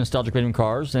tuned into Nostalgic Radio and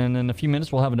Cars, and in a few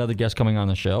minutes we'll have another guest coming on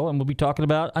the show, and we'll be talking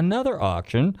about another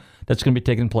auction that's going to be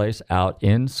taking place out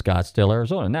in Scottsdale,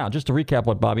 Arizona. Now, just to recap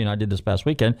what Bobby and I did this past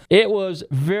weekend, it was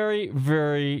very,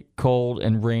 very cold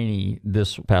and rainy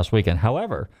this past weekend.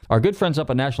 However, our good friends up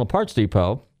at National Parts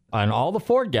Depot and all the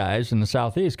Ford guys in the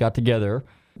Southeast got together.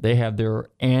 They have their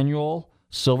annual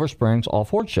Silver Springs All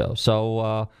Ford Show.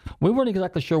 So we weren't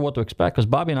exactly sure what to expect because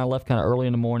Bobby and I left kind of early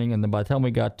in the morning, and then by the time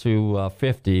we got to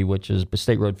 50, which is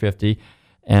State Road 50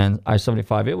 and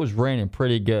I-75, it was raining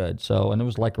pretty good. So, and it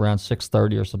was like around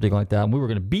 6:30 or something like that. And we were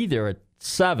going to be there at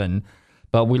 7,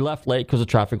 but we left late because the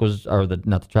traffic was, or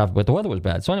not the traffic, but the weather was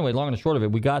bad. So anyway, long and short of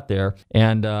it, we got there,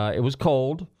 and it was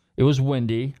cold, it was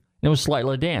windy, and it was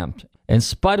slightly damped. In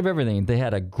spite of everything, they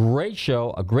had a great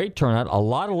show, a great turnout, a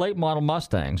lot of late model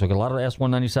Mustangs. We got a lot of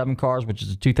S197 cars, which is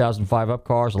the 2005 up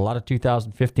cars, a lot of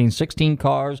 2015-16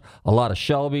 cars, a lot of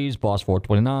Shelbys, Boss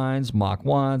 429s, Mach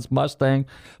 1s, Mustang,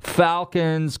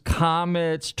 Falcons,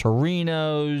 Comets,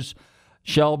 Torinos,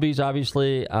 Shelbys,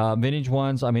 obviously, vintage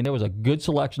ones. I mean, there was a good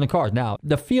selection of cars. Now,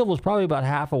 the field was probably about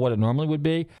half of what it normally would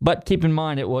be, but keep in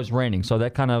mind it was raining, so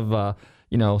that kind of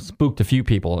spooked a few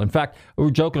people. In fact, we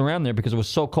were joking around there because it was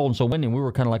so cold and so windy. We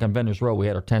were kind of like on Vendors Row. We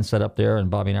had our tent set up there, and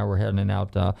Bobby and I were handing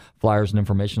out flyers and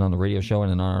information on the radio show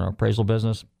and on our appraisal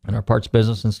business and our parts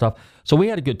business and stuff. So we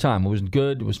had a good time. It was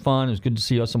good. It was fun. It was good to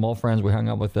see some old friends. We hung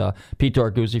out with Pete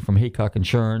Darguzzi from Heacock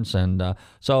Insurance, and and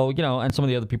some of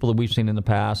the other people that we've seen in the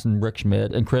past, and Rick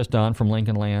Schmidt and Chris Dunn from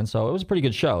Lincoln Land. So it was a pretty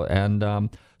good show. And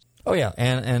oh, yeah,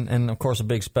 and of course, a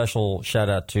big special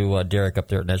shout-out to Derek up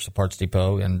there at National Parts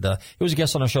Depot. And he was a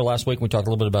guest on our show last week. We talked a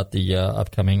little bit about the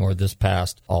upcoming, or this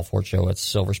past, All Ford show at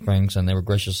Silver Springs, and they were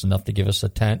gracious enough to give us a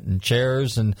tent and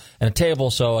chairs and a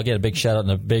table. So, again, a big shout-out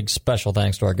and a big special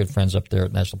thanks to our good friends up there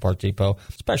at National Parts Depot,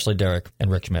 especially Derek and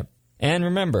Rick Schmidt. And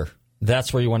remember,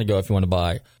 that's where you want to go if you want to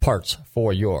buy parts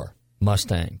for your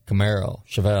Mustang, Camaro,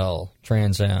 Chevelle,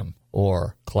 Trans Am,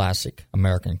 or classic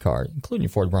American car, including your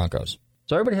Ford Broncos.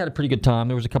 So everybody had a pretty good time.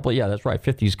 There was a couple of, that's right,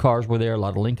 50s cars were there. A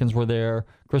lot of Lincolns were there.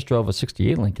 Chris drove a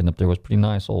 68 Lincoln up there. It was pretty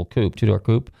nice, old coupe, two-door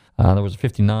coupe. There was a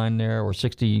 59 there, or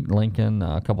 60 Lincoln,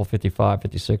 a couple 55,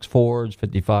 56 Fords,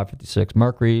 55, 56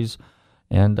 Mercurys.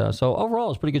 And so overall, it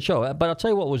was a pretty good show. But I'll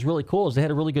tell you what was really cool is they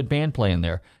had a really good band playing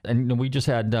there. And we just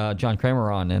had John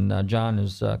Kramer on, and John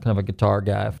is kind of a guitar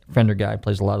guy, Fender guy,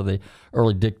 plays a lot of the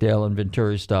early Dick Dale and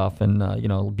Venturi stuff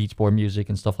and, Beach Boy music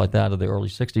and stuff like that of the early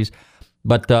 60s.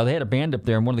 But they had a band up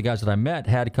there, and one of the guys that I met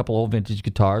had a couple old vintage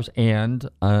guitars and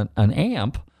an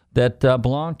amp that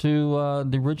belonged to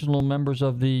the original members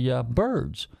of the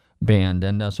Byrds band.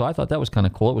 And so I thought that was kind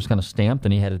of cool. It was kind of stamped,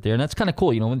 and he had it there. And that's kind of cool,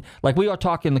 when, like we are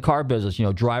talking in the car business,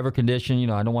 driver condition.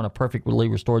 I don't want a perfectly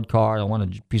restored car. I don't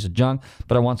want a piece of junk,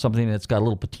 but I want something that's got a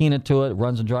little patina to it,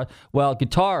 runs and drives. Well,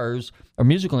 guitars or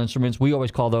musical instruments, we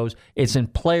always call those, it's in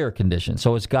player condition.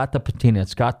 So it's got the patina,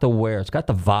 it's got the wear, it's got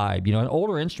the vibe. And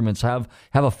older instruments have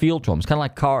a feel to them. It's kind of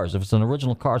like cars. If it's an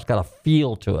original car, it's got a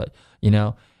feel to it,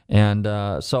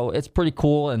 And so it's pretty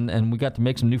cool, and we got to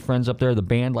make some new friends up there. The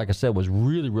band, like I said, was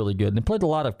really, really good. And they played a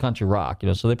lot of country rock,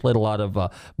 so they played a lot of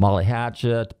Molly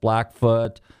Hatchet,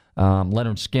 Blackfoot,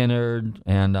 Leonard Skinner,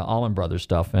 and Allman Brothers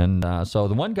stuff. And so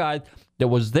the one guy that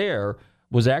was there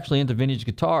was actually into vintage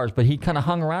guitars, but he kind of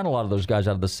hung around a lot of those guys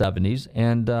out of the 70s.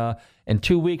 And in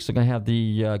 2 weeks, they're going to have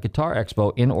the Guitar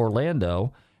Expo in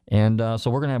Orlando. And so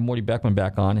we're going to have Morty Beckman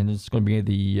back on, and it's going to be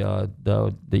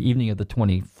the evening of the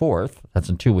 24th. That's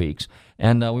in 2 weeks.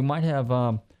 And we might have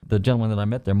the gentleman that I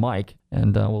met there, Mike,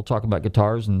 and we'll talk about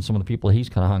guitars and some of the people he's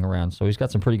kind of hung around. So he's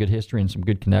got some pretty good history and some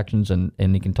good connections, and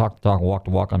he can talk, walk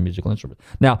to walk on musical instruments.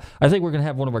 Now, I think we're going to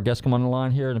have one of our guests come on the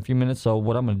line here in a few minutes. So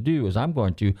what I'm going to do is I'm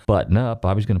going to button up.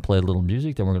 Bobby's going to play a little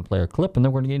music, then we're going to play our clip, and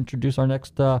then we're going to introduce our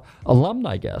next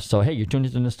alumni guest. So, hey, you're tuned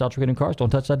into Nostalgic Radio and Cars. Don't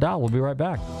touch that dial. We'll be right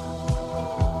back.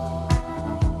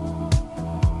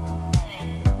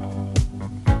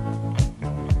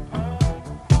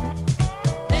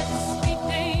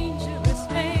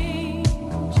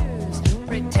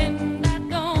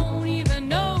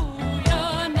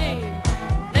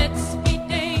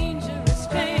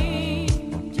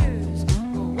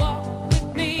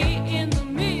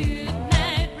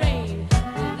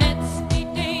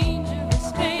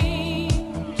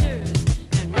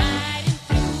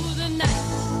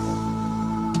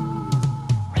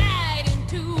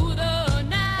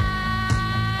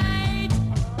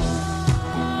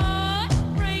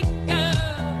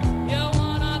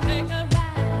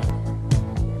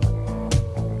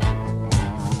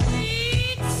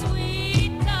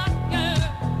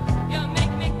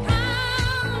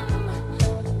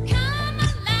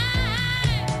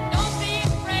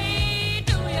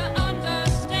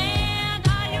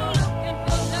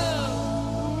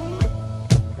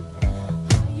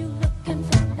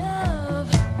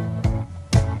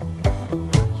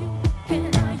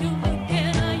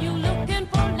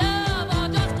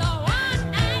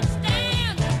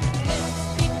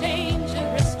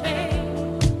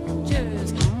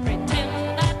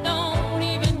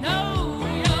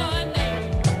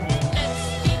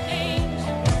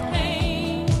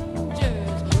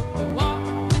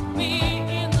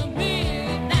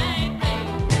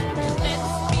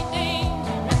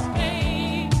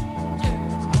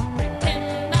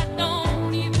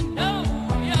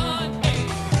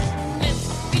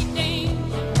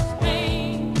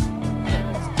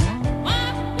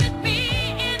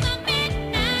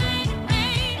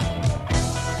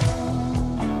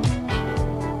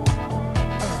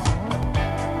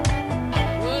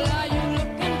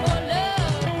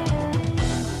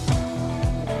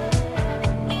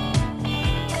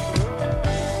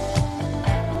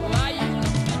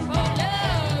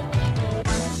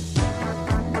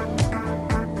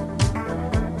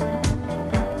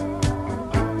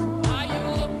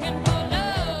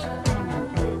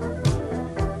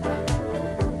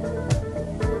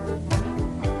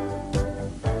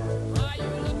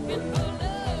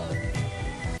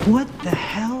 What the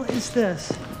hell is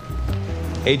this?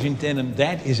 Agent Denham,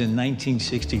 that is a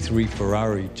 1963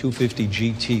 Ferrari 250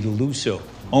 GT Lusso,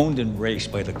 owned and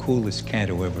raced by the coolest cat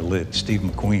who ever lived, Steve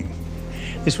McQueen.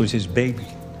 This was his baby,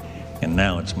 and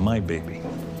now it's my baby.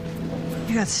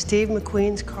 You got Steve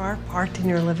McQueen's car parked in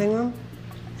your living room?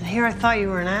 And here I thought you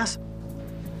were an ass.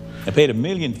 I paid $1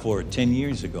 million for it 10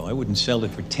 years ago. I wouldn't sell it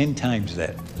for 10 times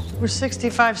that. We're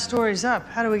 65 stories up.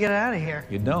 How do we get out of here?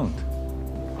 You don't.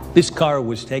 This car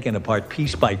was taken apart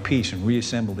piece by piece and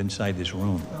reassembled inside this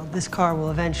room. Well, this car will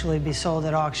eventually be sold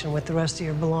at auction with the rest of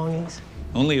your belongings.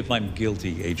 Only if I'm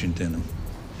guilty, Agent Denham,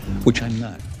 which I'm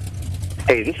not.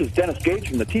 Hey, this is Dennis Gage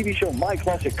from the TV show My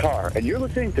Classic Car, and you're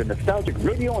listening to Nostalgic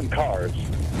Radio and Cars.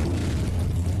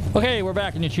 Okay, we're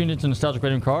back, and you're tuned into Nostalgic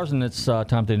Radio and Cars, and it's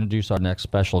time to introduce our next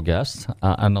special guest,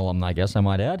 an alumni guest, I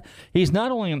might add. He's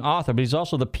not only an author, but he's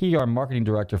also the PR marketing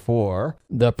director for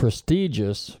the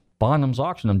prestigious Bonham's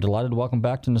Auction. I'm delighted to welcome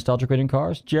back to Nostalgic Radio and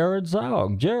Cars, Jared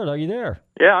Zaugg. Jared, are you there?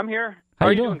 Yeah, I'm here. How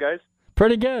are you doing, guys?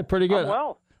 Pretty good, pretty good. I'm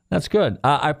well. That's good.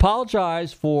 I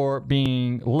apologize for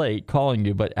being late calling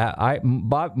you, but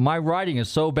my writing is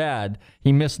so bad,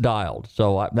 he misdialed.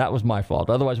 So that was my fault.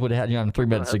 Otherwise, would have had you on 3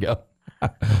 minutes ago.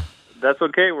 That's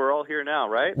okay. We're all here now,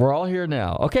 right? We're all here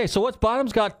now. Okay, so what's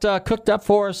Bonham's got cooked up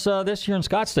for us this year in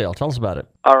Scottsdale? Tell us about it.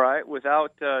 All right.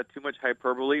 Without too much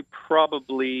hyperbole,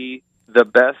 probably the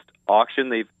best auction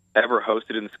they've ever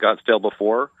hosted in Scottsdale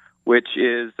before, which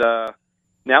is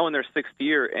now in their 6th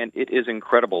year, and it is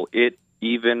incredible. It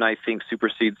even, I think,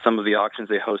 supersedes some of the auctions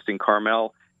they host in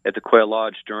Carmel at the Quail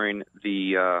Lodge during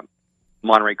the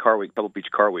Monterey Car Week, Pebble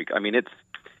Beach Car Week. I mean,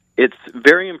 it's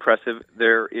very impressive.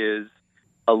 There is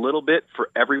a little bit for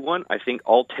everyone. I think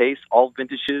all tastes, all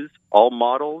vintages, all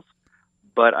models.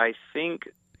 But I think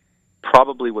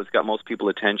probably what's got most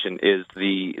people's attention is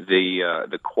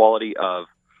the quality of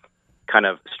kind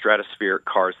of stratospheric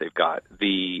cars they've got.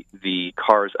 The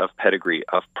cars of pedigree,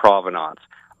 of provenance,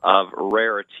 of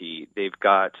rarity. They've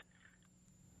got,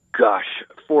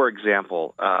 for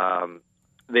example,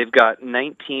 they've got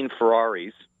 19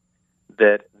 Ferraris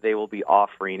that they will be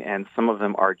offering, and some of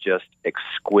them are just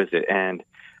exquisite. And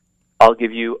I'll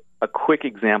give you a quick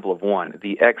example of one.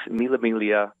 The ex Mille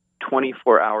Miglia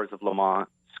 24 Hours of Le Mans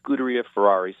Scuderia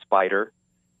Ferrari Spider,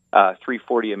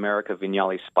 340 America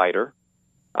Vignale Spider.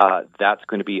 That's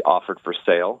going to be offered for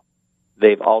sale.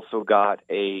 They've also got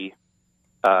a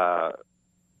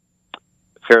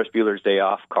Ferris Bueller's Day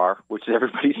Off car, which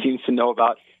everybody seems to know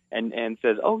about and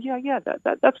says, oh, yeah,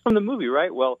 that's from the movie,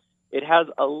 right? Well, it has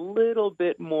a little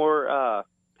bit more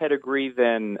pedigree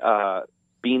than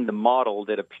being the model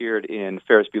that appeared in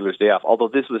Ferris Bueller's Day Off, although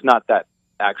this was not that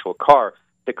actual car.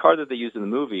 The car that they used in the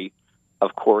movie,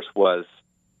 of course, was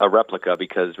a replica,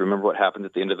 because remember what happened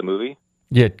at the end of the movie?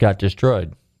 Yeah, it got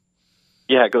destroyed.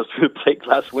 Yeah, it goes through the plate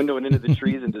glass window and into the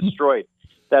trees and destroyed.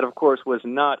 That, of course, was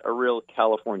not a real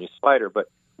California Spider, but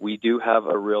we do have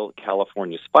a real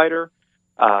California Spider.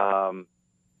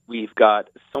 We've got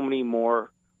so many more.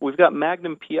 We've got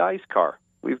Magnum PI's car.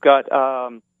 We've got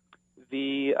let's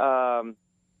see,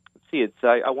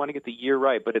 I want to get the year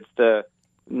right, but it's the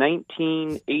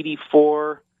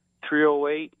 1984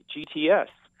 308 GTS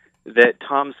that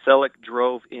Tom Selleck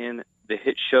drove in the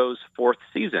hit show's 4th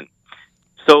season.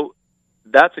 So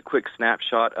that's a quick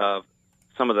snapshot of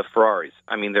some of the Ferraris.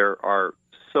 I mean, there are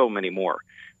so many more.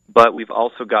 But we've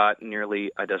also got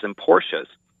nearly a dozen Porsches.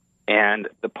 And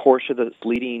the Porsche that's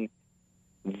leading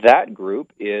that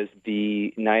group is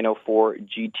the 904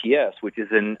 GTS, which is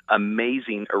an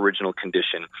amazing original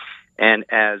condition. And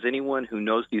as anyone who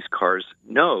knows these cars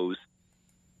knows,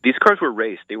 these cars were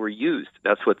raced. They were used.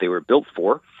 That's what they were built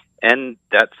for. And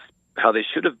that's how they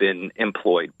should have been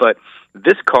employed. But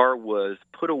this car was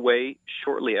put away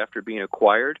shortly after being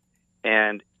acquired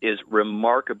and is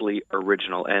remarkably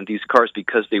original. And these cars,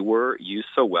 because they were used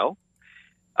so well,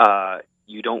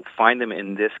 you don't find them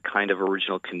in this kind of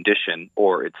original condition,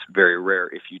 or it's very rare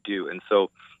if you do. And so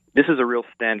this is a real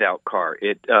standout car.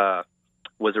 It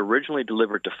was originally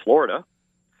delivered to Florida,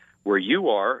 where you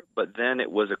are, but then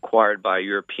it was acquired by a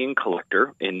European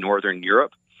collector in Northern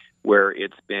Europe, where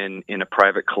it's been in a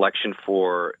private collection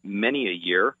for many a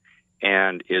year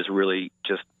and is really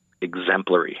just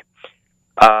exemplary.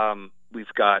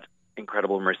 We've got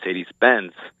incredible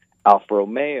Mercedes-Benz, Alfa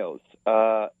Romeos,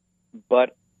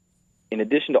 but in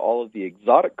addition to all of the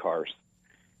exotic cars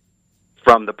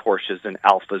from the Porsches and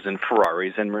Alfas and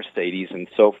Ferraris and Mercedes and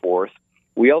so forth,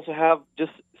 we also have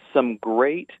just some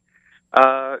great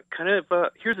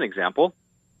here's an example,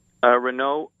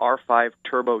 Renault R5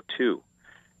 Turbo 2.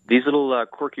 These little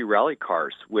quirky rally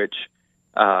cars, which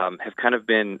have kind of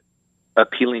been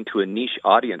appealing to a niche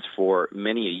audience for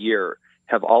many a year,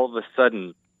 have all of a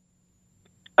sudden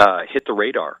hit the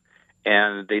radar,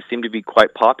 and they seem to be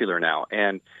quite popular now.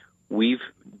 And we've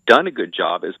done a good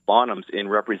job as Bonhams in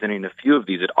representing a few of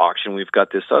these at auction. We've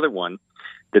got this other one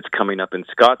that's coming up in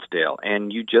Scottsdale,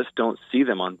 and you just don't see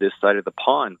them on this side of the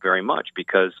pond very much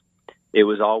because it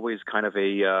was always kind of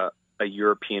a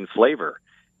European flavor,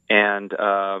 and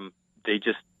they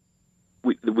just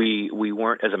we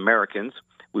weren't, as Americans,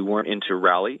 we weren't into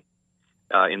rally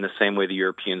in the same way the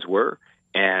Europeans were,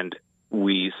 and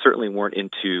we certainly weren't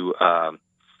into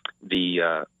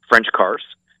the French cars,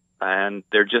 and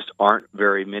there just aren't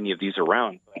very many of these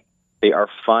around. They are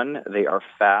fun, they are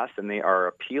fast, and they are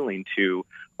appealing to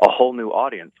a whole new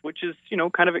audience, which is,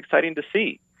 kind of exciting to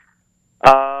see.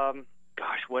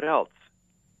 Gosh, what else?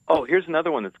 Oh, here's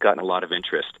another one that's gotten a lot of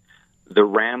interest. The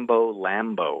Rambo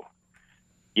Lambo.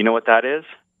 You know what that is?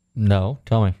 No,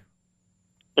 tell me.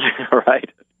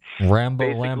 Right. Rambo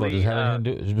Lambo. Does it have anything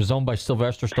to do? It was owned by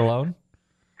Sylvester Stallone?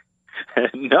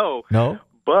 No. No?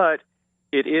 But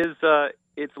it is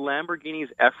it's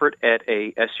Lamborghini's effort at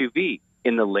a SUV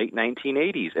in the late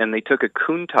 1980s, and they took a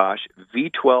Countach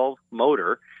V12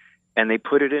 motor and they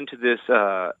put it into this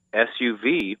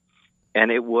SUV,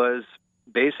 and it was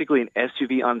basically an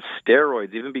SUV on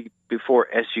steroids, even before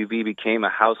SUV became a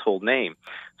household name.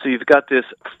 So you've got this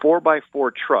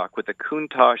 4x4 truck with a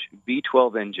Countach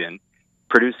V12 engine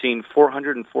producing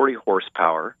 440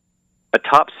 horsepower, a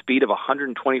top speed of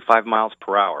 125 miles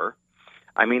per hour.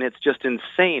 I mean, it's just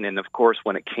insane. And of course,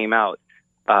 when it came out,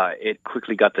 it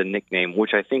quickly got the nickname,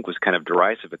 which I think was kind of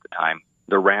derisive at the time,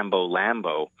 the Rambo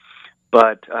Lambo.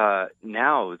 But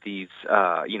now these,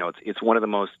 it's one of the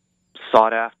most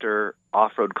sought-after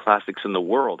off-road classics in the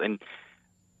world, and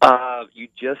you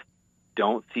just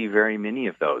don't see very many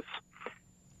of those.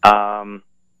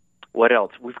 What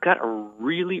else? We've got a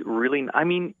really,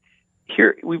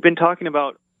 here we've been talking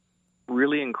about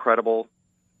really incredible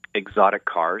exotic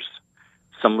cars,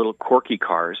 some little quirky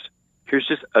cars. Here's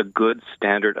just a good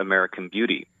standard American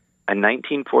beauty, a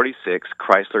 1946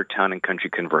 Chrysler Town & Country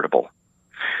convertible.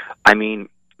 I mean,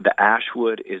 the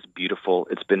Ashwood is beautiful.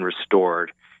 It's been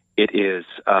restored. It is,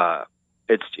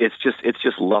 it's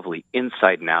just lovely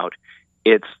inside and out.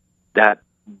 It's that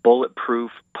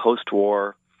bulletproof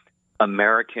post-war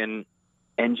American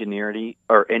engineering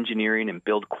and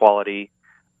build quality.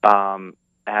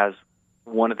 As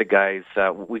one of the guys,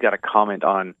 we got a comment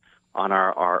on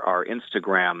our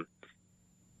Instagram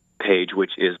page,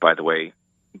 which is, by the way,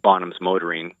 Bonham's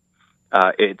Motoring.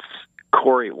 It's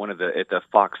Corey at the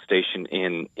Fox station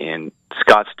in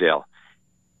Scottsdale.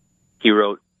 He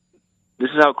wrote, "This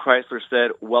is how Chrysler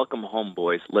said, 'Welcome home,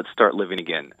 boys. Let's start living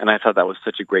again.'" And I thought that was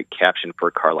such a great caption for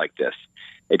a car like this.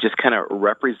 It just kind of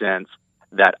represents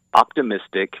that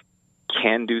optimistic,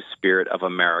 can-do spirit of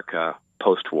America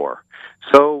post-war.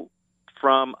 So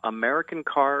from American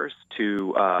cars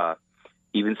to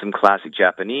even some classic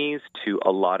Japanese to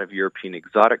a lot of European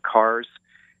exotic cars,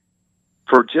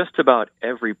 for just about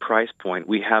every price point,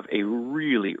 we have a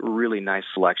really, really nice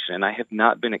selection. And I have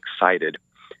not been excited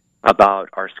about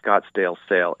our Scottsdale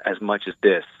sale as much as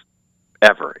this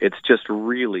ever. It's just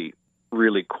really,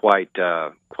 really quite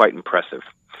impressive.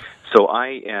 So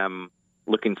I am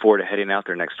looking forward to heading out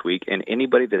there next week, and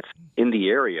anybody that's in the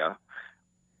area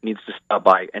needs to stop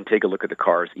by and take a look at the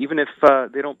cars, even if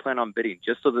they don't plan on bidding,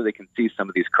 just so that they can see some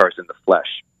of these cars in the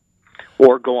flesh.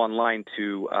 Or go online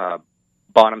to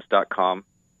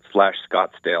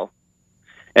bonhams.com/Scottsdale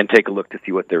and take a look to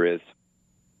see what there is.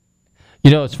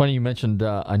 It's funny you mentioned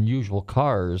unusual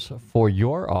cars for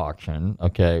your auction.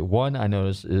 Okay, one I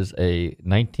noticed is a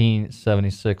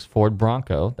 1976 Ford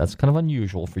Bronco. That's kind of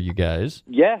unusual for you guys.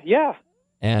 Yeah.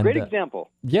 And, great example.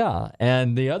 Yeah,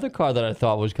 and the other car that I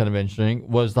thought was kind of interesting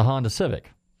was the Honda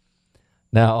Civic.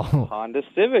 Now, Honda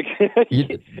Civic.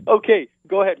 Okay,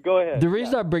 go ahead. The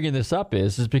reason I'm bringing this up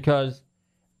is because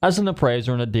as an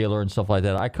appraiser and a dealer and stuff like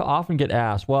that, I often get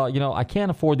asked, well, I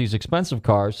can't afford these expensive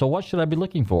cars, so what should I be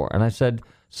looking for? And I said,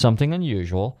 something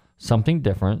unusual, something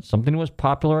different, something that was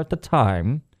popular at the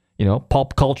time,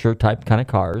 pulp culture type kind of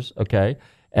cars, okay?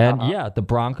 And the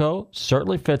Bronco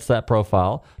certainly fits that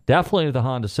profile. Definitely the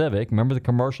Honda Civic. Remember the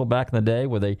commercial back in the day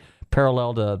where they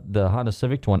paralleled the Honda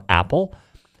Civic to an apple?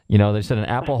 They said an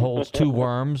apple holds 2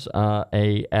 worms,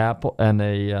 a apple and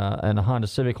a Honda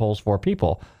Civic holds 4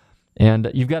 people.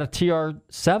 And you've got a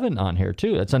TR7 on here,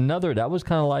 too. That was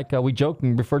kind of like, we joked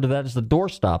and referred to that as the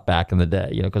doorstop back in the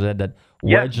day, because it had that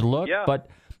wedge look. Yeah. But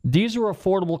these are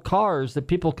affordable cars that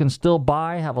people can still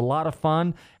buy, have a lot of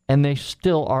fun, and they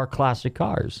still are classic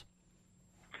cars.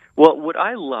 Well, what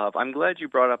I love, I'm glad you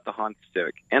brought up the Honda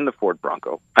Civic and the Ford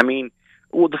Bronco. I mean,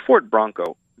 the Ford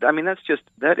Bronco,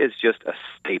 that is just a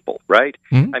staple, right?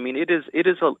 Mm-hmm. I mean, it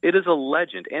is a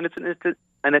legend, and it's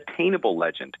an attainable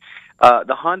legend.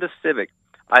 The Honda Civic.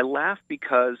 I laugh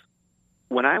because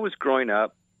when I was growing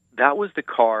up, that was the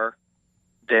car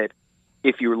that,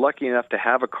 if you were lucky enough to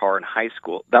have a car in high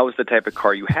school, that was the type of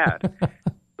car you had.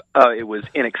 It was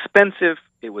inexpensive,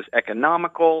 it was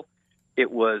economical, it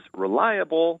was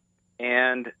reliable,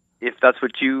 and if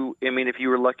you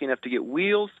were lucky enough to get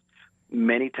wheels,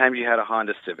 many times you had a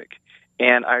Honda Civic.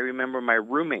 And I remember my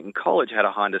roommate in college had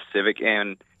a Honda Civic,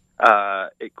 and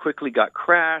it quickly got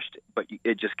crashed, but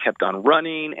it just kept on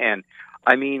running. And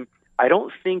I mean, I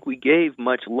don't think we gave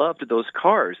much love to those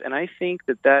cars, and I think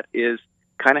that is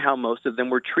kind of how most of them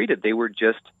were treated. They were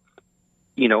just,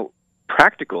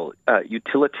 practical,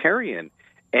 utilitarian.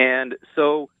 And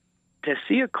so to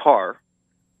see a car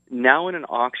now in an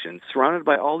auction surrounded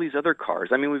by all these other cars,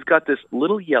 I mean, we've got this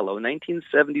little yellow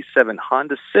 1977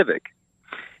 Honda Civic,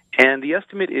 and the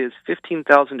estimate is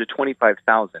 $15,000 to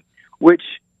 $25,000, which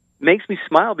makes me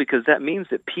smile because that means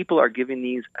that people are giving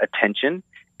these attention,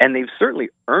 and they've certainly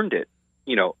earned it,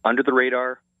 under the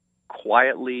radar,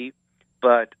 quietly,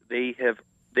 but they have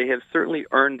certainly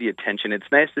earned the attention. It's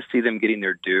nice to see them getting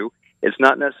their due. It's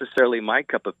not necessarily my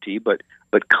cup of tea, but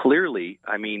clearly,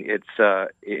 I mean,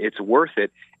 it's worth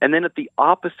it. And then at the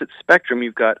opposite spectrum,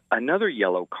 you've got another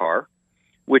yellow car,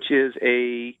 which is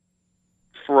a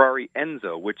Ferrari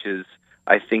Enzo, which is,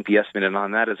 I think the estimate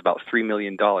on that is about $3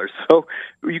 million. So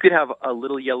you could have a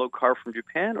little yellow car from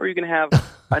Japan, or you can have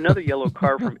another yellow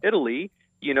car from Italy,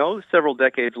 several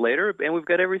decades later, and we've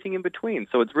got everything in between.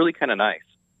 So it's really kind of nice.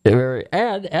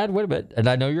 Add, wait a minute, and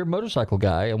I know you're a motorcycle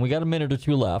guy, and we got a minute or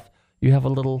two left. You have a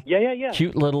little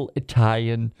cute little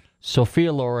Italian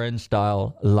Sophia Loren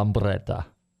style Lambretta.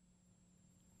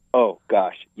 Oh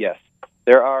gosh, yes.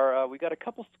 There are. We got a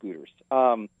couple scooters.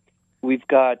 We've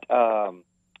got.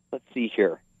 Let's see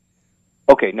here.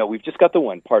 Okay, no, we've just got the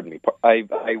one. Pardon me. I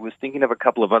was thinking of a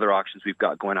couple of other auctions we've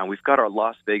got going on. We've got our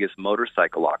Las Vegas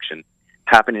motorcycle auction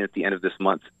happening at the end of this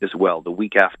month as well, the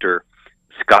week after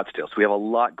Scottsdale. So we have a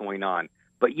lot going on.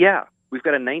 But yeah, we've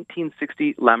got a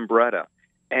 1960 Lambretta.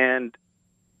 And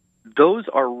those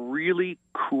are really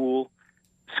cool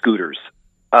scooters.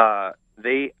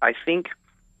 They, I think,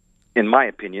 in my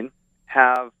opinion,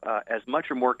 have as much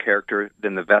or more character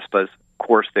than the Vespas. Of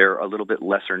course, they're a little bit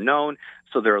lesser known,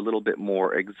 so they're a little bit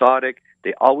more exotic.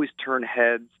 They always turn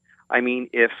heads. I mean,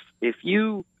 if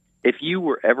you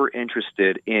were ever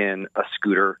interested in a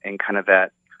scooter and kind of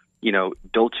that,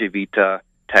 Dolce Vita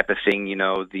type of thing,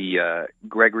 the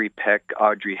Gregory Peck,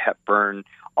 Audrey Hepburn,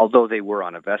 although they were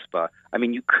on a Vespa, I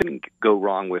mean, you couldn't go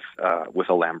wrong with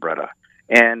a Lambretta.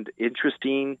 And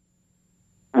interesting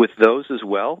with those as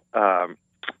well,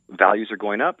 values are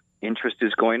going up, interest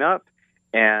is going up,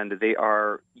 and they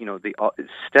are,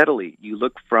 steadily. You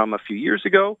look from a few years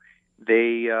ago,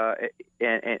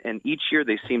 and each year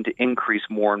they seem to increase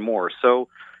more and more. So,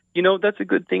 that's a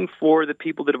good thing for the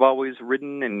people that have always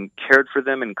ridden and cared for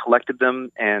them and collected them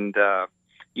and,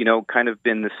 kind of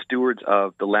been the stewards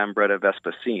of the Lambretta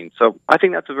Vespa scene. So I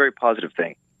think that's a very positive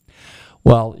thing.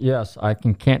 Well, yes, I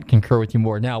can't concur with you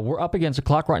more. Now, we're up against the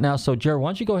clock right now, so Jared, why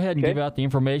don't you go ahead and give out the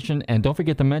information, and don't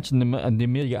forget to mention the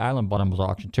Amelia Island bottoms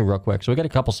auction, too, real quick. So we got a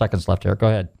couple seconds left here. Go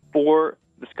ahead. For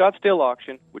the Scottsdale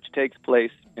auction, which takes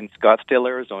place in Scottsdale,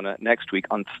 Arizona, next week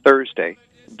on Thursday,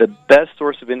 the best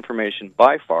source of information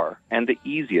by far and the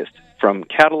easiest, from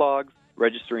catalogs,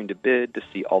 registering to bid, to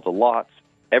see all the lots,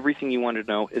 everything you want to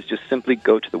know is just simply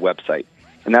go to the website.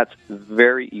 And that's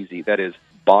very easy. That is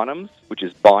Bonhams, which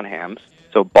is Bonhams.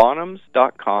 So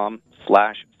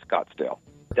bonhams.com/Scottsdale.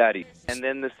 That easy. And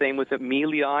then the same with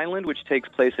Amelia Island, which takes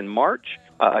place in March.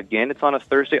 Again, it's on a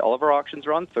Thursday. All of our auctions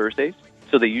are on Thursdays.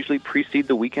 So they usually precede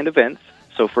the weekend events.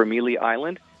 So for Amelia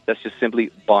Island, that's just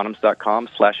simply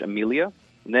bonhams.com/Amelia.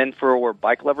 And then for our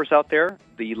bike lovers out there,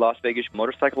 the Las Vegas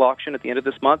motorcycle auction at the end of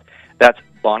this month, that's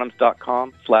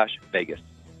bonhams.com/Vegas.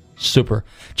 Super.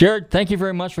 Jared, thank you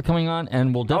very much for coming on,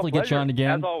 and we'll definitely get you on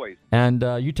again. As always. And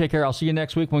you take care. I'll see you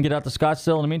next week when we get out to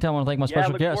Scottsdale. In the meantime, I want to thank my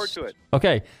special guest. Look forward to it.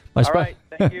 Okay. All right.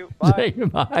 Thank you. Bye.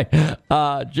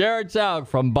 Bye. Jared Zaugg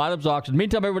from Bottoms Auction.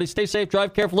 Meantime, everybody stay safe,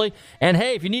 drive carefully. And,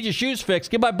 hey, if you need your shoes fixed,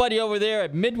 give my buddy over there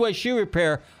at Midway Shoe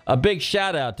Repair a big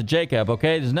shout-out to Jacob,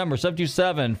 okay? His number is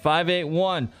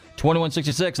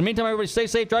 727-581-2166. In the meantime, everybody stay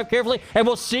safe, drive carefully, and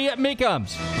we'll see you at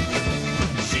Meekums.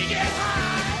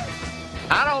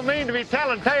 I don't mean to be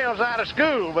telling tales out of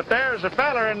school, but there's a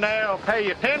feller in there who'll pay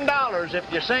you $10 if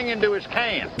you sing into his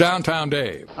can. Downtown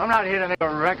Dave. I'm not here to make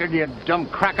a record, you dumb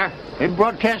cracker. They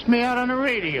broadcast me out on the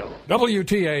radio.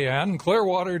 WTAN,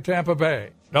 Clearwater, Tampa Bay.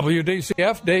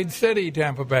 WDCF, Dade City,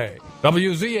 Tampa Bay.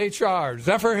 WZHR,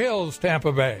 Zephyr Hills,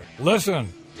 Tampa Bay. Listen,